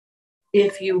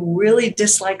 If you really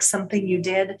dislike something you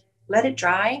did, let it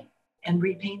dry and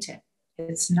repaint it.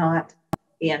 It's not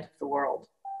the end of the world.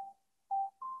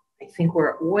 I think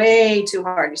we're way too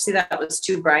hard. You see that was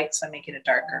too bright, so I'm making it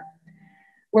darker.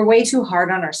 We're way too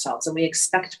hard on ourselves and we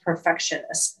expect perfection,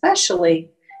 especially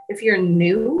if you're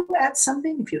new at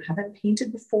something, if you haven't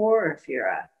painted before, or if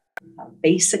you're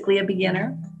basically a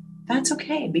beginner. That's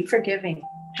okay. Be forgiving.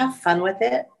 Have fun with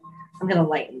it. I'm going to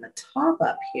lighten the top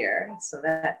up here so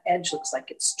that edge looks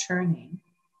like it's turning.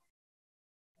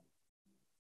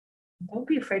 Don't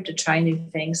be afraid to try new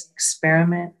things.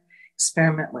 Experiment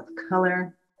with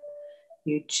color.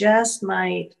 You just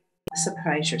might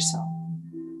surprise yourself.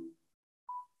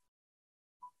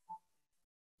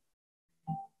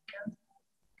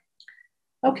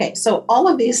 Okay, so all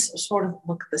of these sort of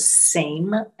look the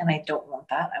same, and I don't want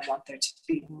that. I want there to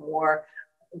be more,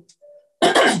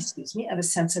 excuse me, of a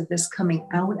sense of this coming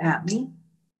out at me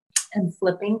and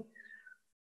flipping.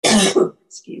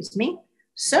 Excuse me.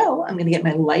 So I'm going to get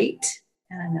my light,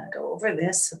 and I'm going to go over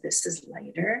this. So this is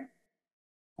lighter.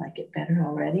 I like it better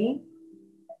already.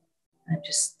 I'm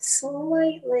just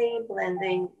slightly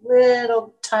blending,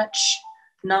 little touch,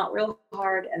 not real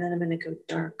hard, and then I'm going to go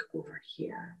dark over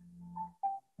here.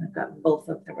 I've got both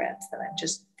of the reds that I'm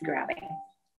just grabbing.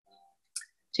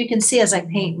 So you can see as I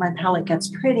paint, my palette gets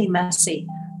pretty messy,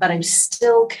 but I've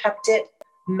still kept it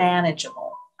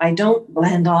manageable. I don't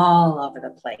blend all over the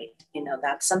plate. You know,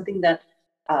 that's something that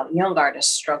young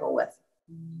artists struggle with.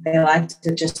 They like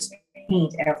to just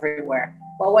paint everywhere.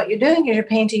 Well, what you're doing is you're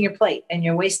painting your plate and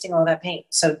you're wasting all that paint.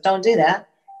 So don't do that.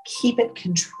 Keep it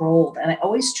controlled. And I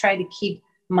always try to keep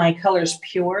my colors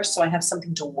pure so I have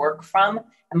something to work from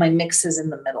and my mix is in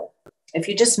the middle. If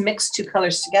you just mix two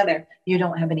colors together, you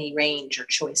don't have any range or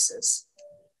choices.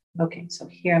 Okay, so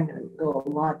here I'm going to go a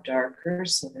lot darker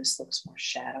so this looks more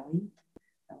shadowy.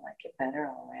 I like it better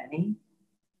already.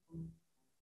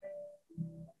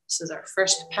 This is our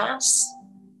first pass.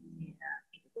 And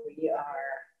we are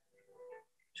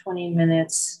 20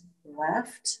 minutes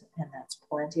left, and that's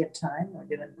plenty of time. We're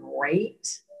doing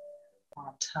great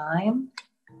on time.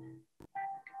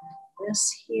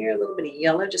 This here, a little bit of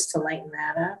yellow just to lighten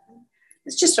that up.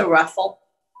 It's just a ruffle.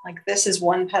 Like this is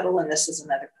one petal and this is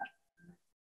another petal.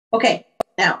 Okay,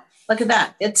 now look at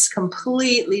that. It's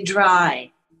completely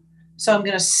dry. So I'm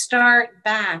going to start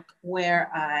back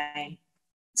where I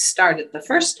started the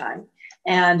first time.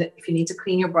 And if you need to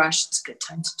clean your brush, it's a good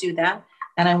time to do that.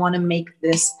 And I want to make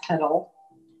this petal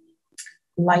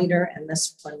lighter and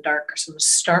this one darker. So I'm going to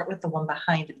start with the one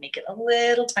behind and make it a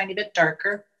little tiny bit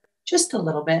darker. Just a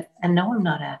little bit. And no, I'm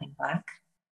not adding black.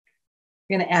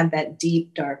 You're going to add that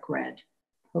deep dark red.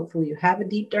 Hopefully you have a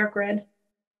deep dark red.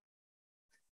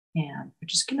 And we're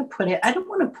just going to put it, I don't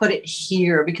want to put it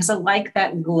here because I like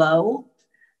that glow.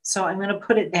 So I'm going to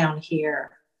put it down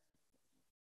here.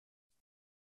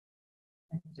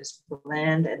 And just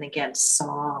blend, and again,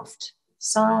 soft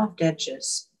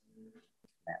edges.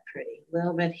 That pretty. A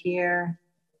little bit here.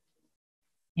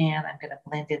 And I'm going to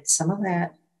blend in some of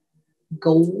that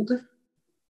gold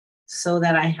so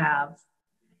that I have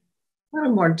a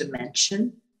little more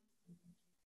dimension.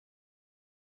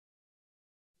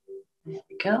 There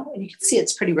we go. And you can see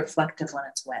it's pretty reflective when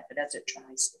it's wet, but as it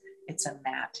dries, it's a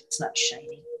matte. It's not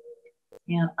shiny.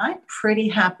 And I'm pretty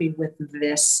happy with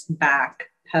this back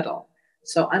petal.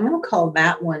 So I'm going to call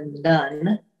that one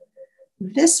done.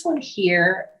 This one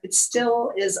here, it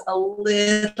still is a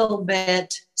little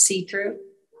bit see-through.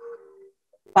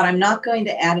 But I'm not going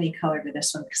to add any color to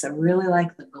this one because I really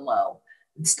like the glow.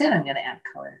 Instead, I'm going to add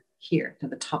color here to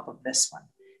the top of this one.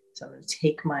 So I'm going to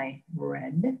take my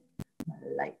red, my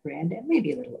light red, and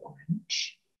maybe a little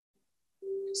orange.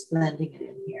 Just blending it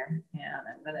in here. And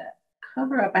I'm going to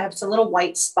cover up. I have some little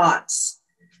white spots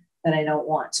that I don't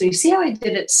want. So you see how I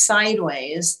did it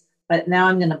sideways, but now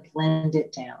I'm going to blend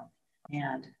it down.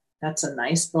 And that's a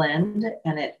nice blend,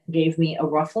 and it gave me a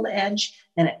ruffled edge,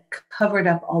 and it covered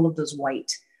up all of those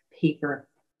white paper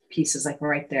pieces, like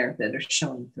right there, that are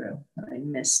showing through that I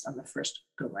missed on the first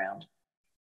go round.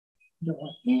 I don't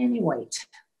want any white.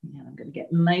 And I'm going to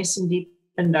get nice and deep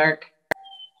and dark.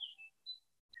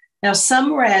 Now,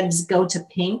 some reds go to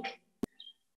pink,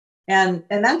 and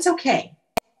that's okay.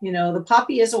 You know, the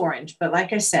poppy is orange, but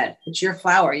like I said, it's your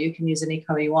flower. You can use any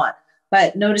color you want.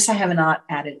 But notice I have not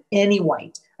added any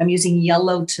white. I'm using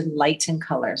yellow to lighten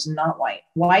colors, not white.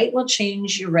 White will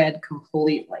change your red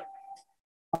completely.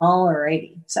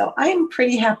 Alrighty, so I'm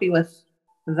pretty happy with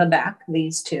the back,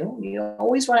 these two. You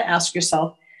always want to ask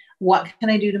yourself, what can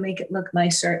I do to make it look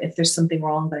nicer? If there's something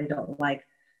wrong that I don't like,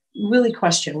 really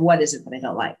question, what is it that I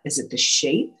don't like? Is it the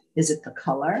shape? Is it the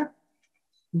color?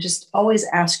 Just always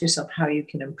ask yourself how you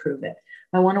can improve it.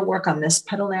 I want to work on this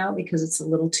petal now because it's a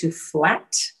little too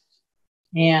flat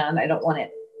and I don't want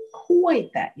it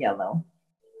quite that yellow.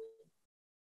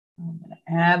 I'm going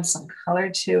to add some color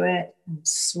to it and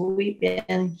sweep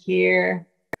in here,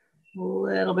 a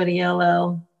little bit of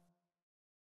yellow.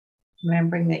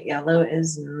 Remembering that yellow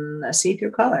is a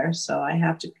see-through color, so I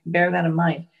have to bear that in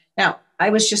mind. Now, I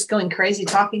was just going crazy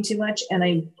talking too much and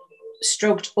I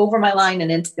stroked over my line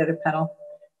and into the other petal.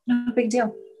 No big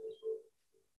deal.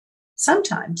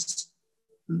 Sometimes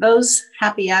those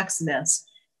happy accidents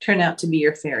turn out to be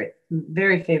your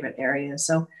very favorite areas.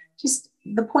 So just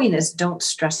the point is, don't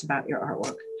stress about your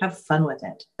artwork. Have fun with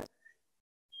it.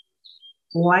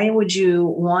 Why would you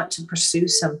want to pursue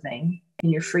something in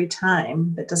your free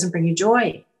time that doesn't bring you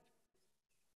joy?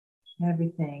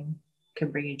 Everything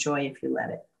can bring you joy if you let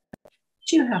it. But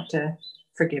you have to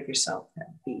forgive yourself and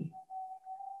be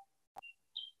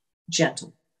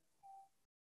gentle.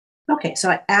 Okay, so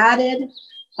I added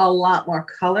a lot more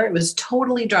color. It was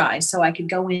totally dry, so I could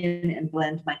go in and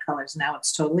blend my colors. Now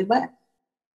it's totally wet.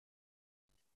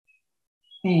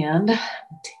 And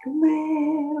I'll take a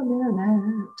little bit of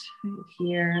that right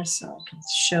here so I can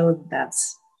show that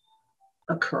that's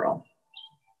a curl.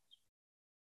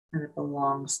 And it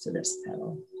belongs to this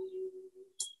petal.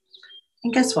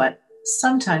 And guess what?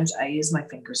 Sometimes I use my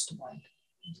fingers to blend.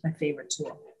 It's my favorite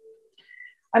tool.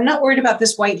 I'm not worried about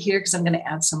this white here because I'm going to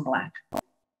add some black.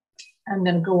 I'm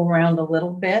going to go around a little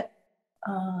bit.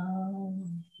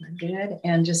 Good.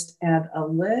 And just add a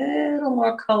little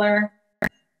more color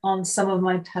on some of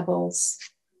my pebbles.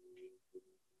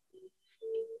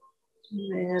 A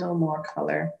little more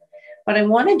color. What I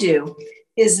want to do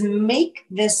is make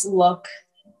this look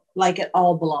like it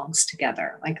all belongs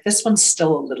together. Like this one's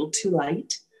still a little too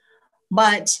light,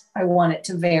 but I want it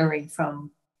to vary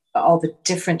from all the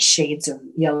different shades of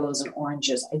yellows and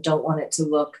oranges. I don't want it to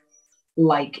look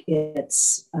like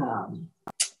it's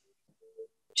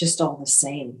just all the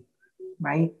same,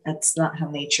 right? That's not how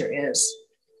nature is.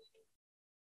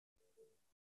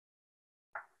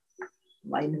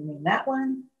 Lightening that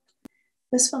one.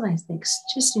 This one I think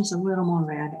just needs a little more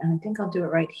red, and I think I'll do it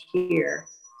right here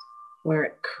where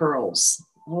it curls.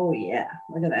 Oh yeah,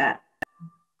 look at that.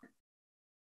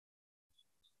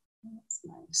 That's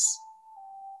nice.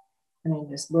 And I'm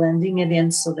just blending it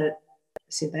in so that,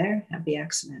 see there, happy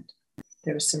accident.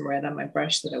 There was some red on my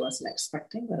brush that I wasn't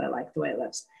expecting, but I like the way it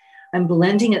looks. I'm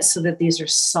blending it so that these are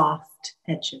soft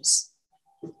edges.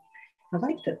 I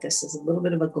like that this is a little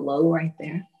bit of a glow right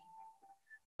there.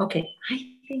 Okay, I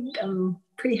think I'm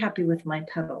pretty happy with my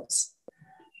petals.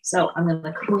 So I'm going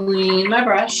to clean my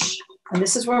brush, and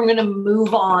this is where I'm going to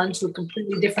move on to a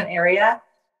completely different area.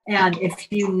 And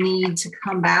if you need to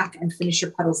come back and finish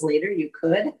your petals later, you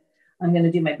could. I'm going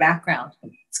to do my background.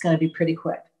 It's going to be pretty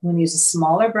quick. I'm going to use a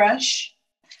smaller brush.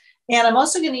 And I'm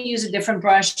also going to use a different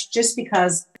brush just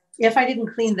because if I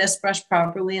didn't clean this brush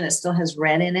properly and it still has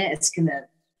red in it, it's going to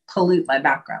pollute my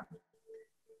background.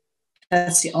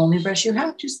 That's the only brush you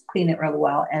have. Just clean it real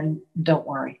well and don't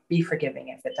worry. Be forgiving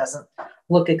if it doesn't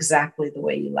look exactly the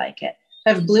way you like it. I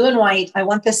have blue and white. I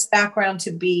want this background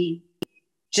to be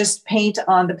just paint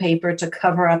on the paper to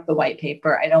cover up the white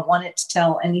paper. I don't want it to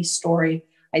tell any story.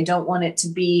 I don't want it to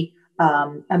be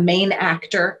a main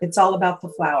actor. It's all about the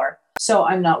flower. So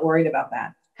I'm not worried about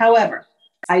that. However,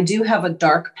 I do have a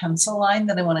dark pencil line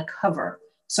that I want to cover.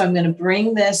 So I'm going to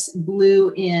bring this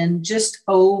blue in just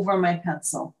over my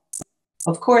pencil.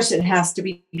 Of course, it has to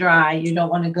be dry. You don't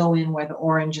want to go in where the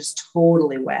orange is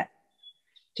totally wet.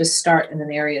 Just start in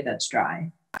an area that's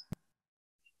dry.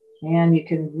 And you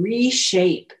can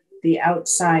reshape the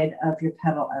outside of your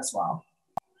petal as well.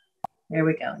 There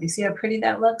we go. You see how pretty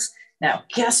that looks? Now,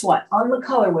 guess what? On the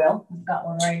color wheel, I've got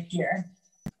one right here.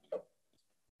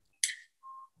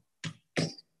 I'm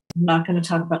not going to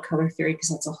talk about color theory because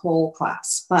that's a whole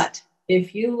class. But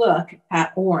if you look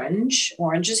at orange,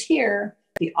 orange is here.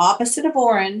 The opposite of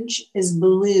orange is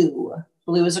blue.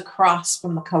 Blue is across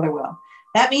from the color wheel.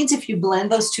 That means if you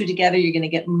blend those two together, you're going to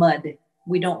get mud.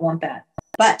 We don't want that.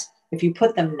 But if you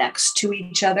put them next to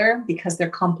each other, because they're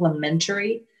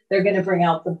complementary, they're going to bring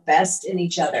out the best in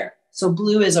each other. So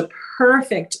blue is a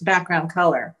perfect background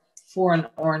color for an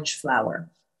orange flower.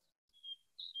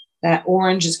 That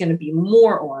orange is going to be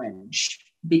more orange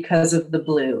because of the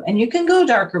blue. And you can go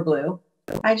darker blue.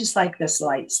 I just like this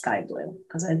light sky blue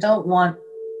because I don't want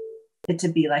it to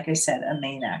be, like I said, a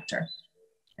main actor.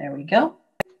 There we go.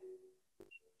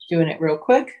 Doing it real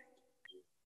quick.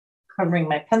 Covering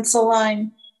my pencil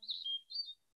line.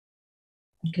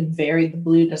 You can vary the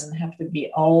blue. Doesn't have to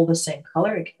be all the same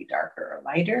color. It could be darker or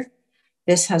lighter.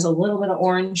 This has a little bit of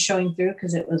orange showing through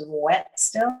because it was wet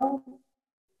still.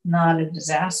 Not a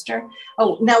disaster.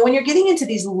 Oh, now when you're getting into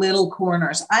these little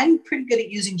corners, I'm pretty good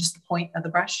at using just the point of the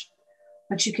brush,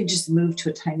 but you can just move to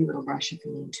a tiny little brush if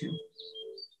you need to.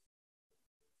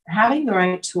 Having the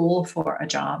right tool for a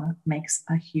job makes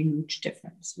a huge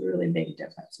difference, really big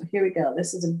difference. So here we go.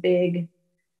 This is a big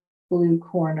blue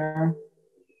corner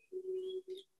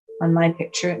on my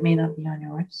picture. It may not be on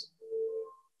yours.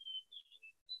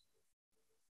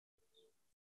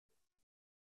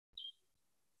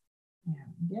 There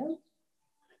we go.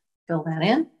 Fill that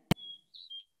in.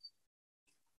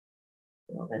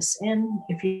 Fill this in.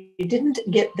 If you didn't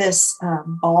get this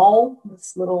ball,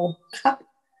 this little cup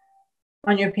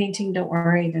on your painting, don't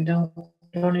worry. Then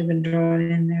don't even draw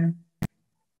it in there.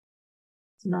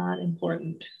 It's not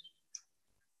important.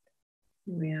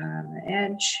 Here we are on the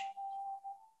edge.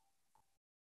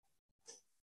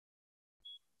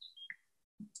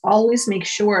 Always make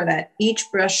sure that each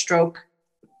brush stroke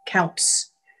counts.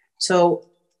 So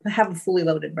have a fully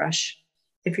loaded brush.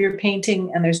 If you're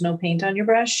painting and there's no paint on your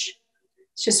brush,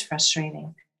 it's just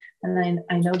frustrating. And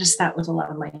I noticed that with a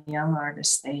lot of my young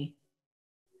artists. They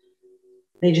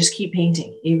just keep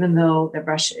painting, even though their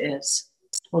brush is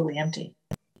totally empty.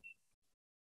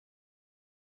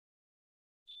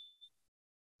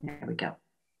 There we go.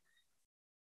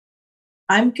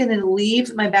 I'm going to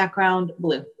leave my background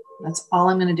blue. That's all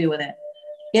I'm going to do with it.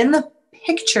 In the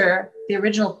picture, the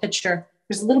original picture,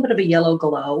 there's a little bit of a yellow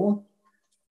glow.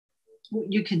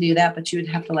 You can do that, but you would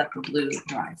have to let the blue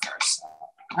dry first.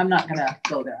 I'm not going to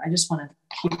go there. I just want to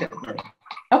keep it blue.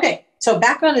 Okay, so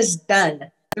background is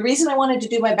done. The reason I wanted to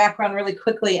do my background really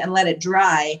quickly and let it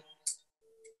dry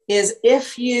is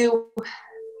if you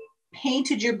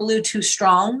painted your blue too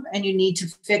strong and you need to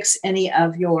fix any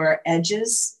of your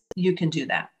edges, you can do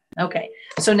that. Okay,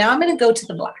 so now I'm going to go to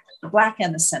the black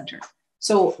and the center.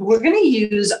 So we're going to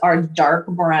use our dark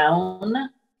brown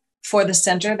for the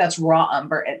center. That's raw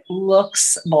umber. It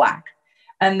looks black.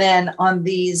 And then on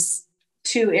these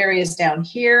two areas down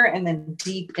here and then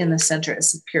deep in the center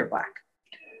is pure black.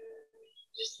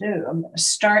 So I'm going to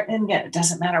start and again, it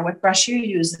doesn't matter what brush you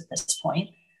use at this point.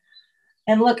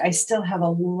 And look, I still have a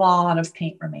lot of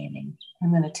paint remaining.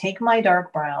 I'm going to take my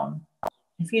dark brown.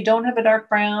 If you don't have a dark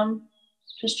brown,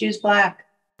 just use black.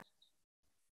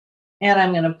 And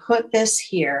I'm going to put this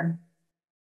here.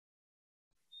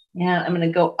 And I'm going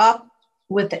to go up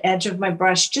with the edge of my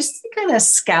brush just to kind of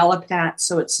scallop that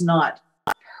so it's not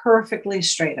perfectly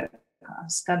straight across.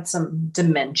 It's got some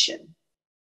dimension.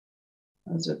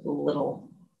 Those are the little,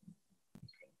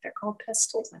 they're called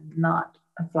pistils. I'm not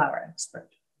a flower expert.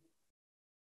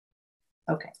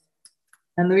 Okay.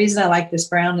 And the reason I like this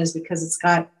brown is because it's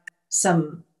got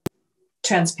some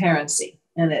transparency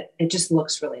and it just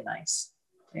looks really nice.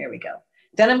 There we go.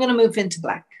 Then I'm going to move into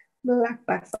black. Black,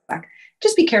 black, black.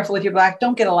 Just be careful with your black.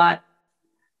 Don't get a lot.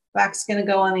 Black's going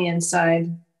to go on the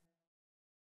inside.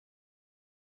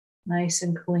 Nice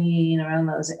and clean around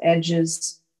those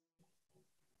edges.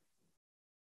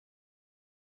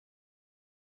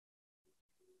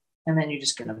 And then you're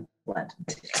just going to blend them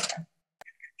together.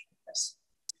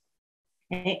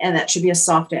 Okay, and that should be a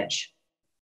soft edge.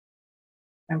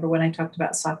 Remember when I talked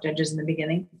about soft edges in the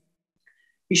beginning?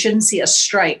 You shouldn't see a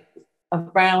stripe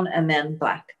of brown and then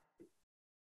black.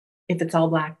 If it's all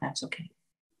black, that's okay.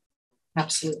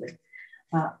 Absolutely.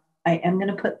 I am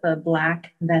going to put the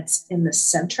black that's in the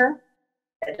center.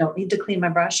 I don't need to clean my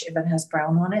brush. If it has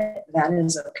brown on it, that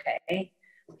is okay.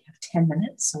 We have 10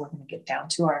 minutes, so we're going to get down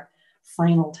to our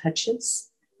final touches.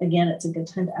 Again, it's a good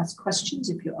time to ask questions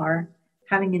if you are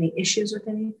having any issues with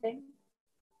anything.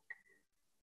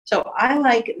 So I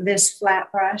like this flat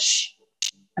brush.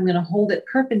 I'm going to hold it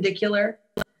perpendicular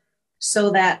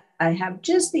so that I have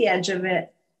just the edge of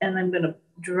it, and I'm going to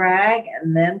drag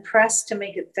and then press to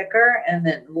make it thicker and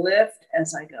then lift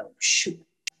as I go. Shoot.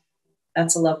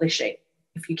 That's a lovely shape.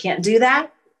 If you can't do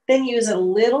that, then use a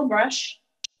little brush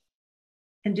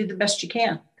and do the best you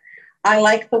can. I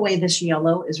like the way this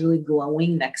yellow is really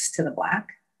glowing next to the black.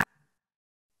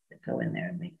 Go in there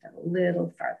and make that a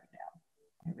little farther down.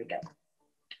 There we go.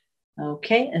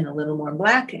 Okay, and a little more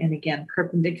black. And again,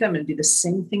 perpendicular. I'm going to do the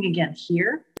same thing again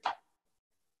here.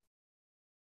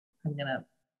 I'm going to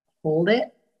hold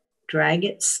it, drag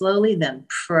it slowly, then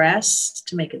press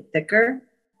to make it thicker,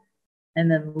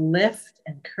 and then lift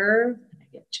and curve. And I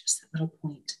get just that little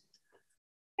point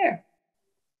there.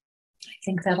 I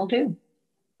think that'll do.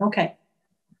 Okay.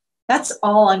 That's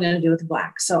all I'm going to do with the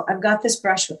black. So I've got this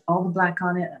brush with all the black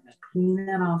on it. I'm going to clean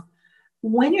that off.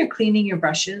 When you're cleaning your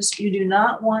brushes, you do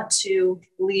not want to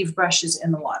leave brushes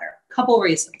in the water. Couple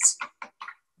reasons.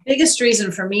 Biggest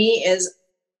reason for me is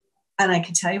And I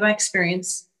can tell you by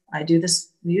experience, I do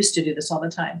this, used to do this all the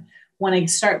time. When I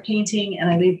start painting and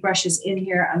I leave brushes in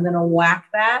here, I'm going to whack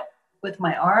that with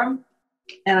my arm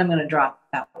and I'm going to drop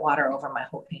that water over my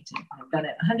whole painting. I've done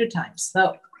it 100 times.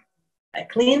 So I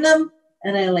clean them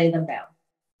and I lay them down.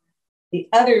 The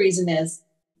other reason is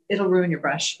it'll ruin your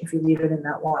brush if you leave it in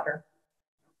that water.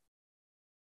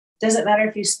 Doesn't matter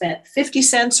if you spent 50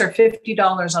 cents or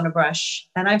 $50 on a brush,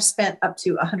 and I've spent up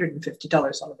to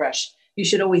 $150 on a brush. You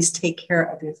should always take care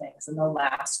of your things and they'll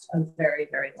last a very,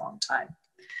 very long time.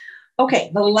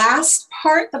 Okay, the last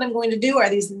part that I'm going to do are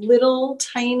these little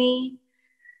tiny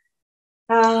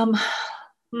pollen,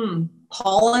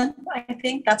 I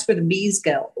think. That's where the bees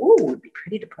go. Ooh, it would be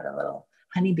pretty to put a little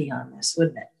honeybee on this,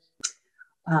 wouldn't it?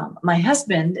 My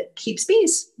husband keeps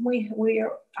bees.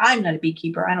 I'm not a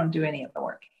beekeeper. I don't do any of the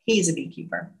work. He's a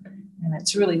beekeeper, and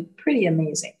it's really pretty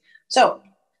amazing. So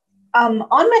on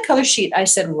my color sheet, I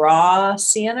said raw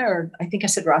sienna, or I think I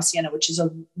said raw sienna, which is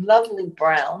a lovely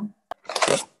brown,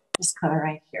 this color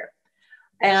right here.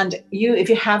 And if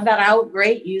you have that out,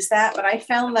 great, use that. But I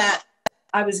found that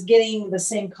I was getting the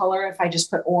same color if I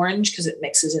just put orange because it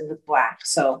mixes in with black.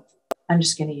 So I'm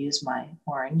just going to use my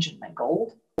orange and my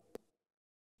gold.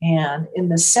 And in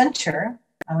the center,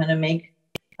 I'm going to make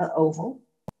an oval,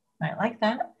 right, like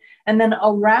that. And then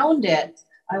around it,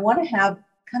 I want to have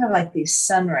kind of like these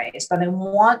sun rays, but I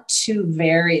want to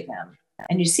vary them.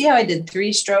 And you see how I did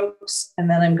 3 strokes, and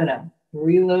then I'm going to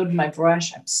reload my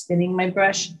brush. I'm spinning my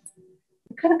brush.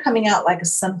 I'm kind of coming out like a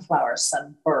sunflower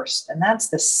sunburst, and that's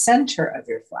the center of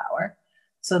your flower.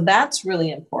 So that's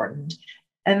really important.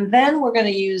 And then we're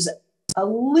going to use a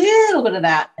little bit of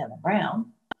that in the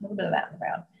brown, a little bit of that in the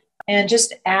brown, and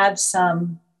just add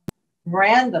some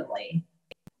randomly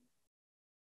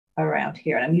around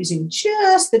here. And I'm using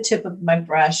just the tip of my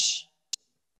brush.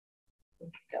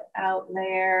 Go out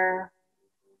there.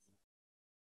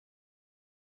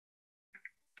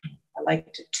 I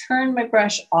like to turn my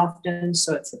brush often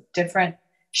so it's a different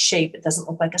shape. It doesn't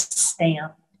look like a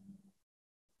stamp.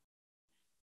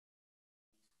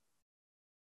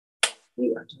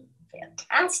 We are doing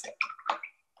fantastic.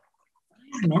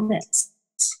 5 minutes.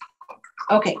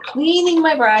 Okay, cleaning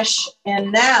my brush,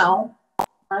 and now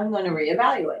I'm going to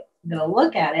reevaluate. I'm going to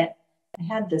look at it. I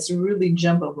had this really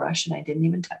jumbo brush and I didn't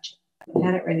even touch it. I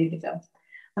had it ready to go.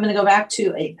 I'm going to go back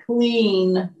to a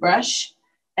clean brush,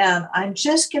 and I'm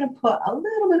just going to put a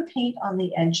little bit of paint on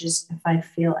the edges if I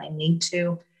feel I need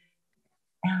to.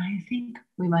 And I think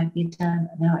we might be done.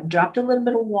 Now I dropped a little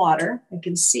bit of water. I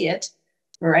can see it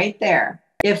right there.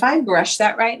 If I brush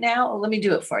that right now, let me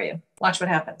do it for you. Watch what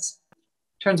happens.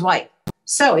 Turns white.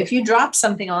 So if you drop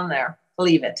something on there,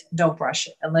 leave it. Don't brush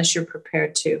it unless you're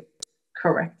prepared to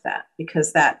correct that,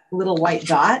 because that little white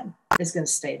dot is going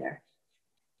to stay there.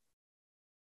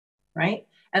 Right?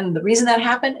 And the reason that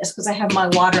happened is because I have my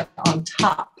water on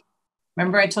top.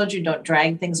 Remember I told you don't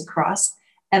drag things across?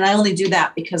 And I only do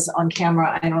that because on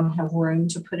camera, I don't have room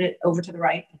to put it over to the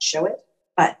right and show it.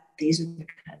 But these are the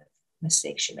kind of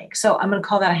mistakes you make. So I'm going to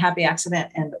call that a happy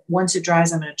accident. And once it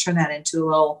dries, I'm going to turn that into a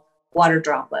little water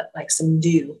droplet, like some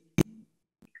dew.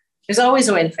 There's always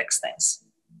a way to fix things.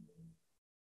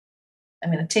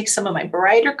 I'm going to take some of my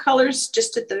brighter colors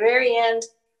just at the very end,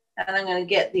 and I'm going to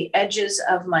get the edges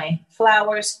of my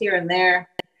flowers here and there.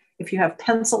 If you have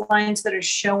pencil lines that are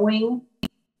showing,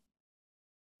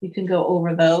 you can go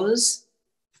over those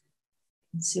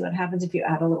and see what happens if you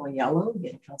add a little yellow. You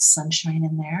get a little sunshine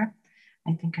in there.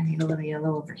 I think I need a little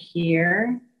yellow over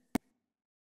here.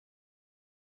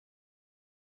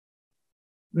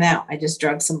 Now, I just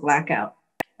drug some black out.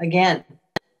 Again,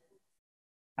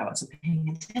 I wasn't paying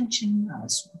attention. I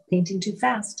was painting too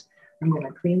fast. I'm going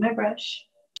to clean my brush.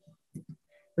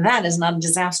 That is not a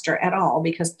disaster at all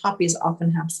because poppies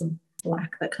often have some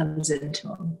black that comes into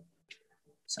them.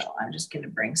 So I'm just going to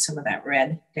bring some of that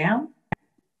red down.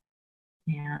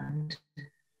 And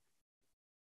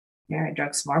there, I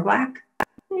drug some more black.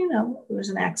 You know, it was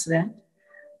an accident,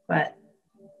 but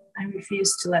I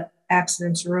refuse to let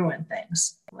accidents ruin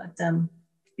things. Let them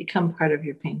become part of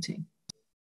your painting.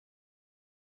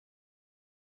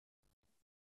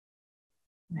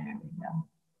 There we go.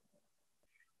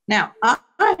 Now,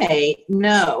 I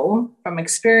know from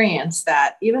experience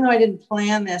that even though I didn't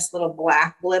plan this little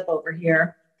black blip over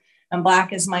here, and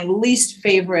black is my least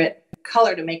favorite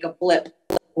color to make a blip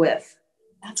with,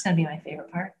 that's going to be my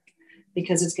favorite part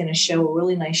because it's going to show a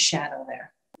really nice shadow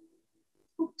there.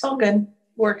 It's all good.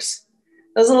 Works.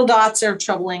 Those little dots are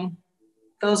troubling.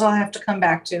 Those I'll have to come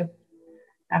back to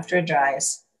after it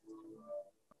dries.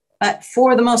 But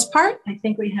for the most part, I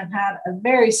think we have had a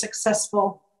very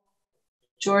successful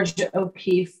Georgia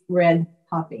O'Keeffe red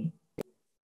poppy.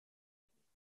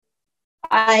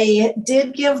 I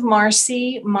did give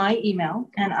Marcy my email,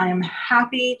 and I'm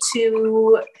happy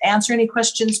to answer any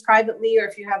questions privately, or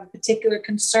if you have a particular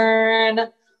concern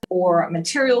or a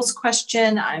materials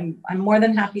question, I'm more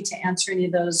than happy to answer any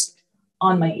of those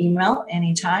on my email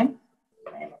anytime.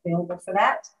 I'm available for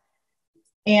that.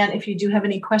 And if you do have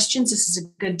any questions, this is a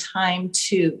good time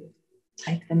to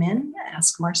type them in,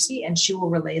 ask Marcy, and she will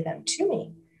relay them to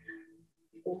me.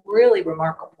 Really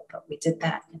remarkable, but we did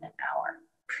that in an hour.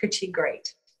 Pretty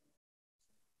great.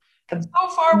 So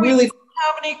far, we don't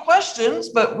have any questions,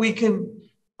 but we can,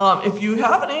 if you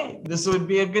have any, this would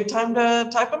be a good time to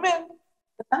type them in.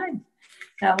 Fine.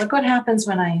 Now look what happens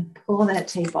when I pull that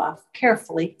tape off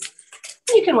carefully.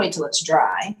 You can wait till it's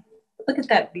dry. Look at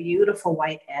that beautiful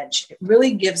white edge. It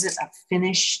really gives it a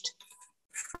finished,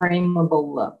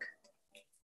 frameable look.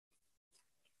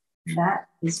 That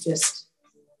is just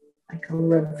like a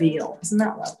reveal. Isn't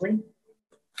that lovely?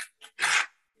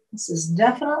 This is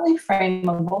definitely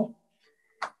frameable.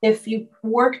 If you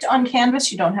worked on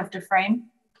canvas, you don't have to frame.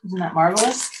 Isn't that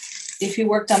marvelous? If you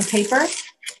worked on paper,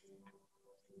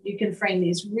 you can frame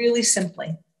these really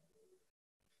simply.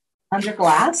 Under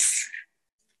glass,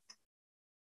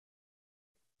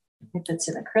 if it's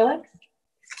in acrylic,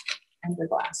 under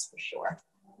glass for sure.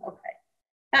 Okay,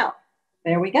 now,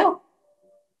 there we go.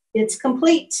 It's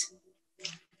complete.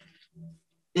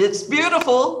 It's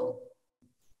beautiful.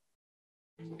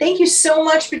 Thank you so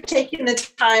much for taking the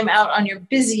time out on your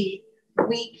busy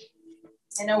week.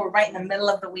 I know we're right in the middle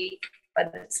of the week,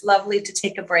 but it's lovely to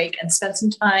take a break and spend some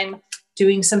time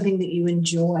doing something that you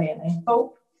enjoy. And I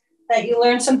hope that you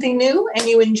learned something new and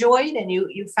you enjoyed, and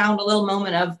you found a little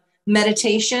moment of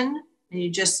meditation and you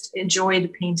just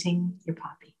enjoyed painting your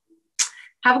poppy.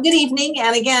 Have a good evening.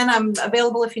 And again, I'm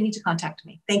available if you need to contact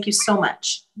me. Thank you so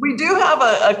much. We do have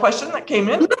a question that came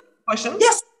in. Questions?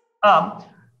 Yes.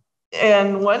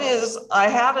 And one is, I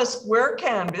had a square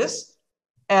canvas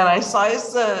and I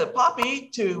sized the poppy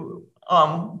to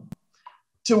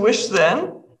wish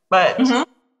then, but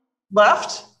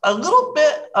left a little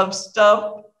bit of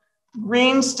stub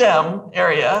green stem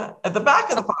area at the back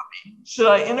of the poppy. Should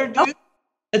I introduce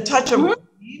a touch of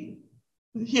green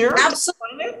here?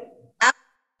 Absolutely.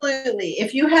 Absolutely.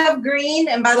 If you have green,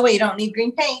 and by the way, you don't need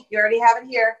green paint. You already have it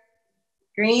here.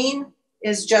 Green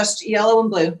is just yellow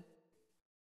and blue.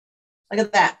 Look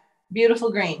at that,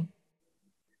 beautiful green.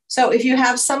 So if you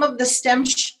have some of the stem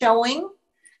showing,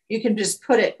 you can just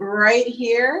put it right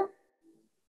here,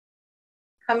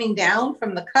 coming down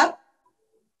from the cup.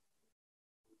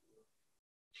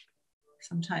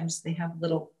 Sometimes they have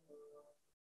little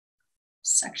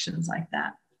sections like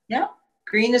that. Yeah,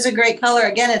 green is a great color.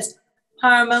 Again, it's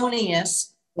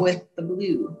harmonious with the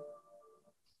blue.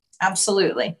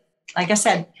 Absolutely. Like I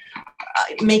said,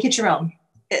 make it your own.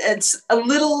 It's a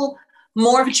little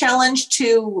more of a challenge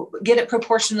to get it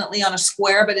proportionately on a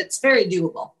square, but it's very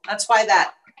doable. That's why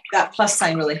that plus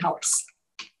sign really helps.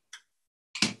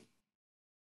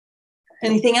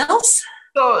 Anything else?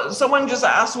 So someone just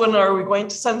asked, when are we going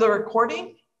to send the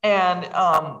recording? And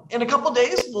in a couple of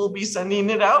days, we'll be sending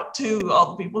it out to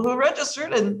all the people who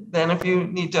registered. And then if you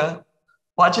need to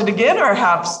watch it again or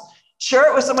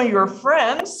share it with some of your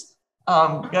friends,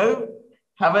 go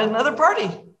have another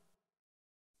party.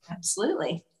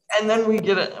 Absolutely. And then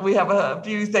we have a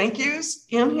few thank yous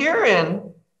in here, and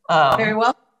very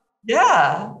well.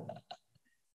 Yeah.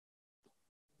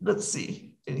 Let's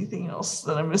see, anything else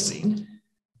that I'm missing?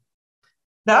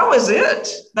 That was it.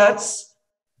 That's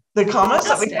the comments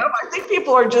that we have. I think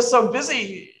people are just so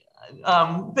busy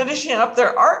finishing up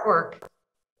their artwork,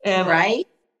 and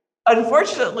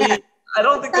unfortunately, I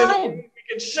don't think we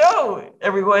could show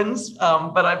everyone's.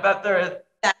 But I bet they're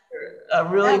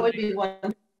really that would be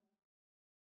one.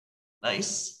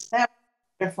 Nice. That's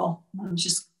wonderful. I'm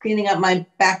just cleaning up my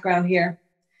background here.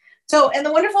 So, and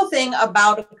the wonderful thing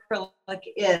about acrylic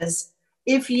is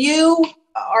if you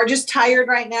are just tired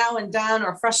right now and done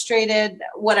or frustrated,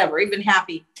 whatever, even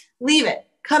happy, leave it.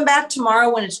 Come back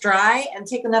tomorrow when it's dry and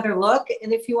take another look.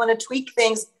 And if you want to tweak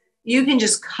things, you can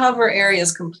just cover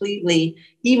areas completely,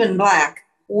 even black,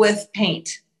 with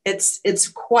paint. It's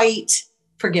quite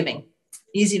forgiving,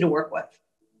 easy to work with.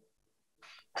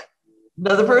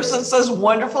 Another person says,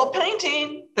 wonderful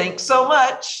painting. Thanks so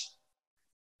much.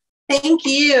 Thank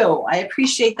you. I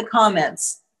appreciate the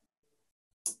comments.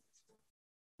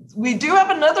 We do have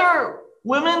another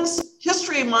Women's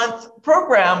History Month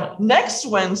program next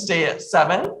Wednesday at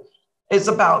 7. It's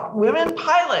about women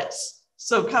pilots.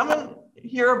 So come and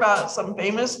hear about some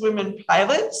famous women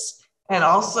pilots, and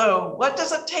also what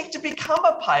does it take to become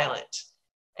a pilot?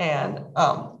 And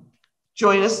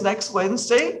join us next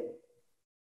Wednesday.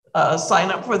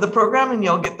 Sign up for the program and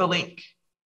you'll get the link.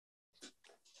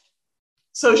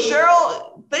 So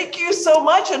Sheryl, thank you so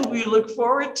much, and we look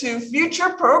forward to future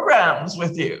programs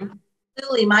with you.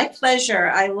 Lily, my pleasure.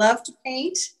 I love to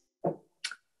paint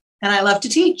and I love to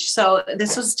teach. So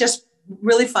this was just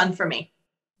really fun for me.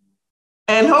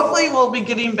 And hopefully we'll be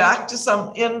getting back to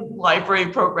some in-library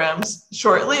programs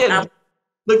shortly, and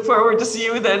look forward to see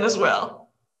you then as well.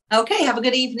 Okay, have a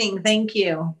good evening. Thank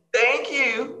you. Thank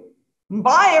you.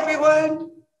 Bye, everyone.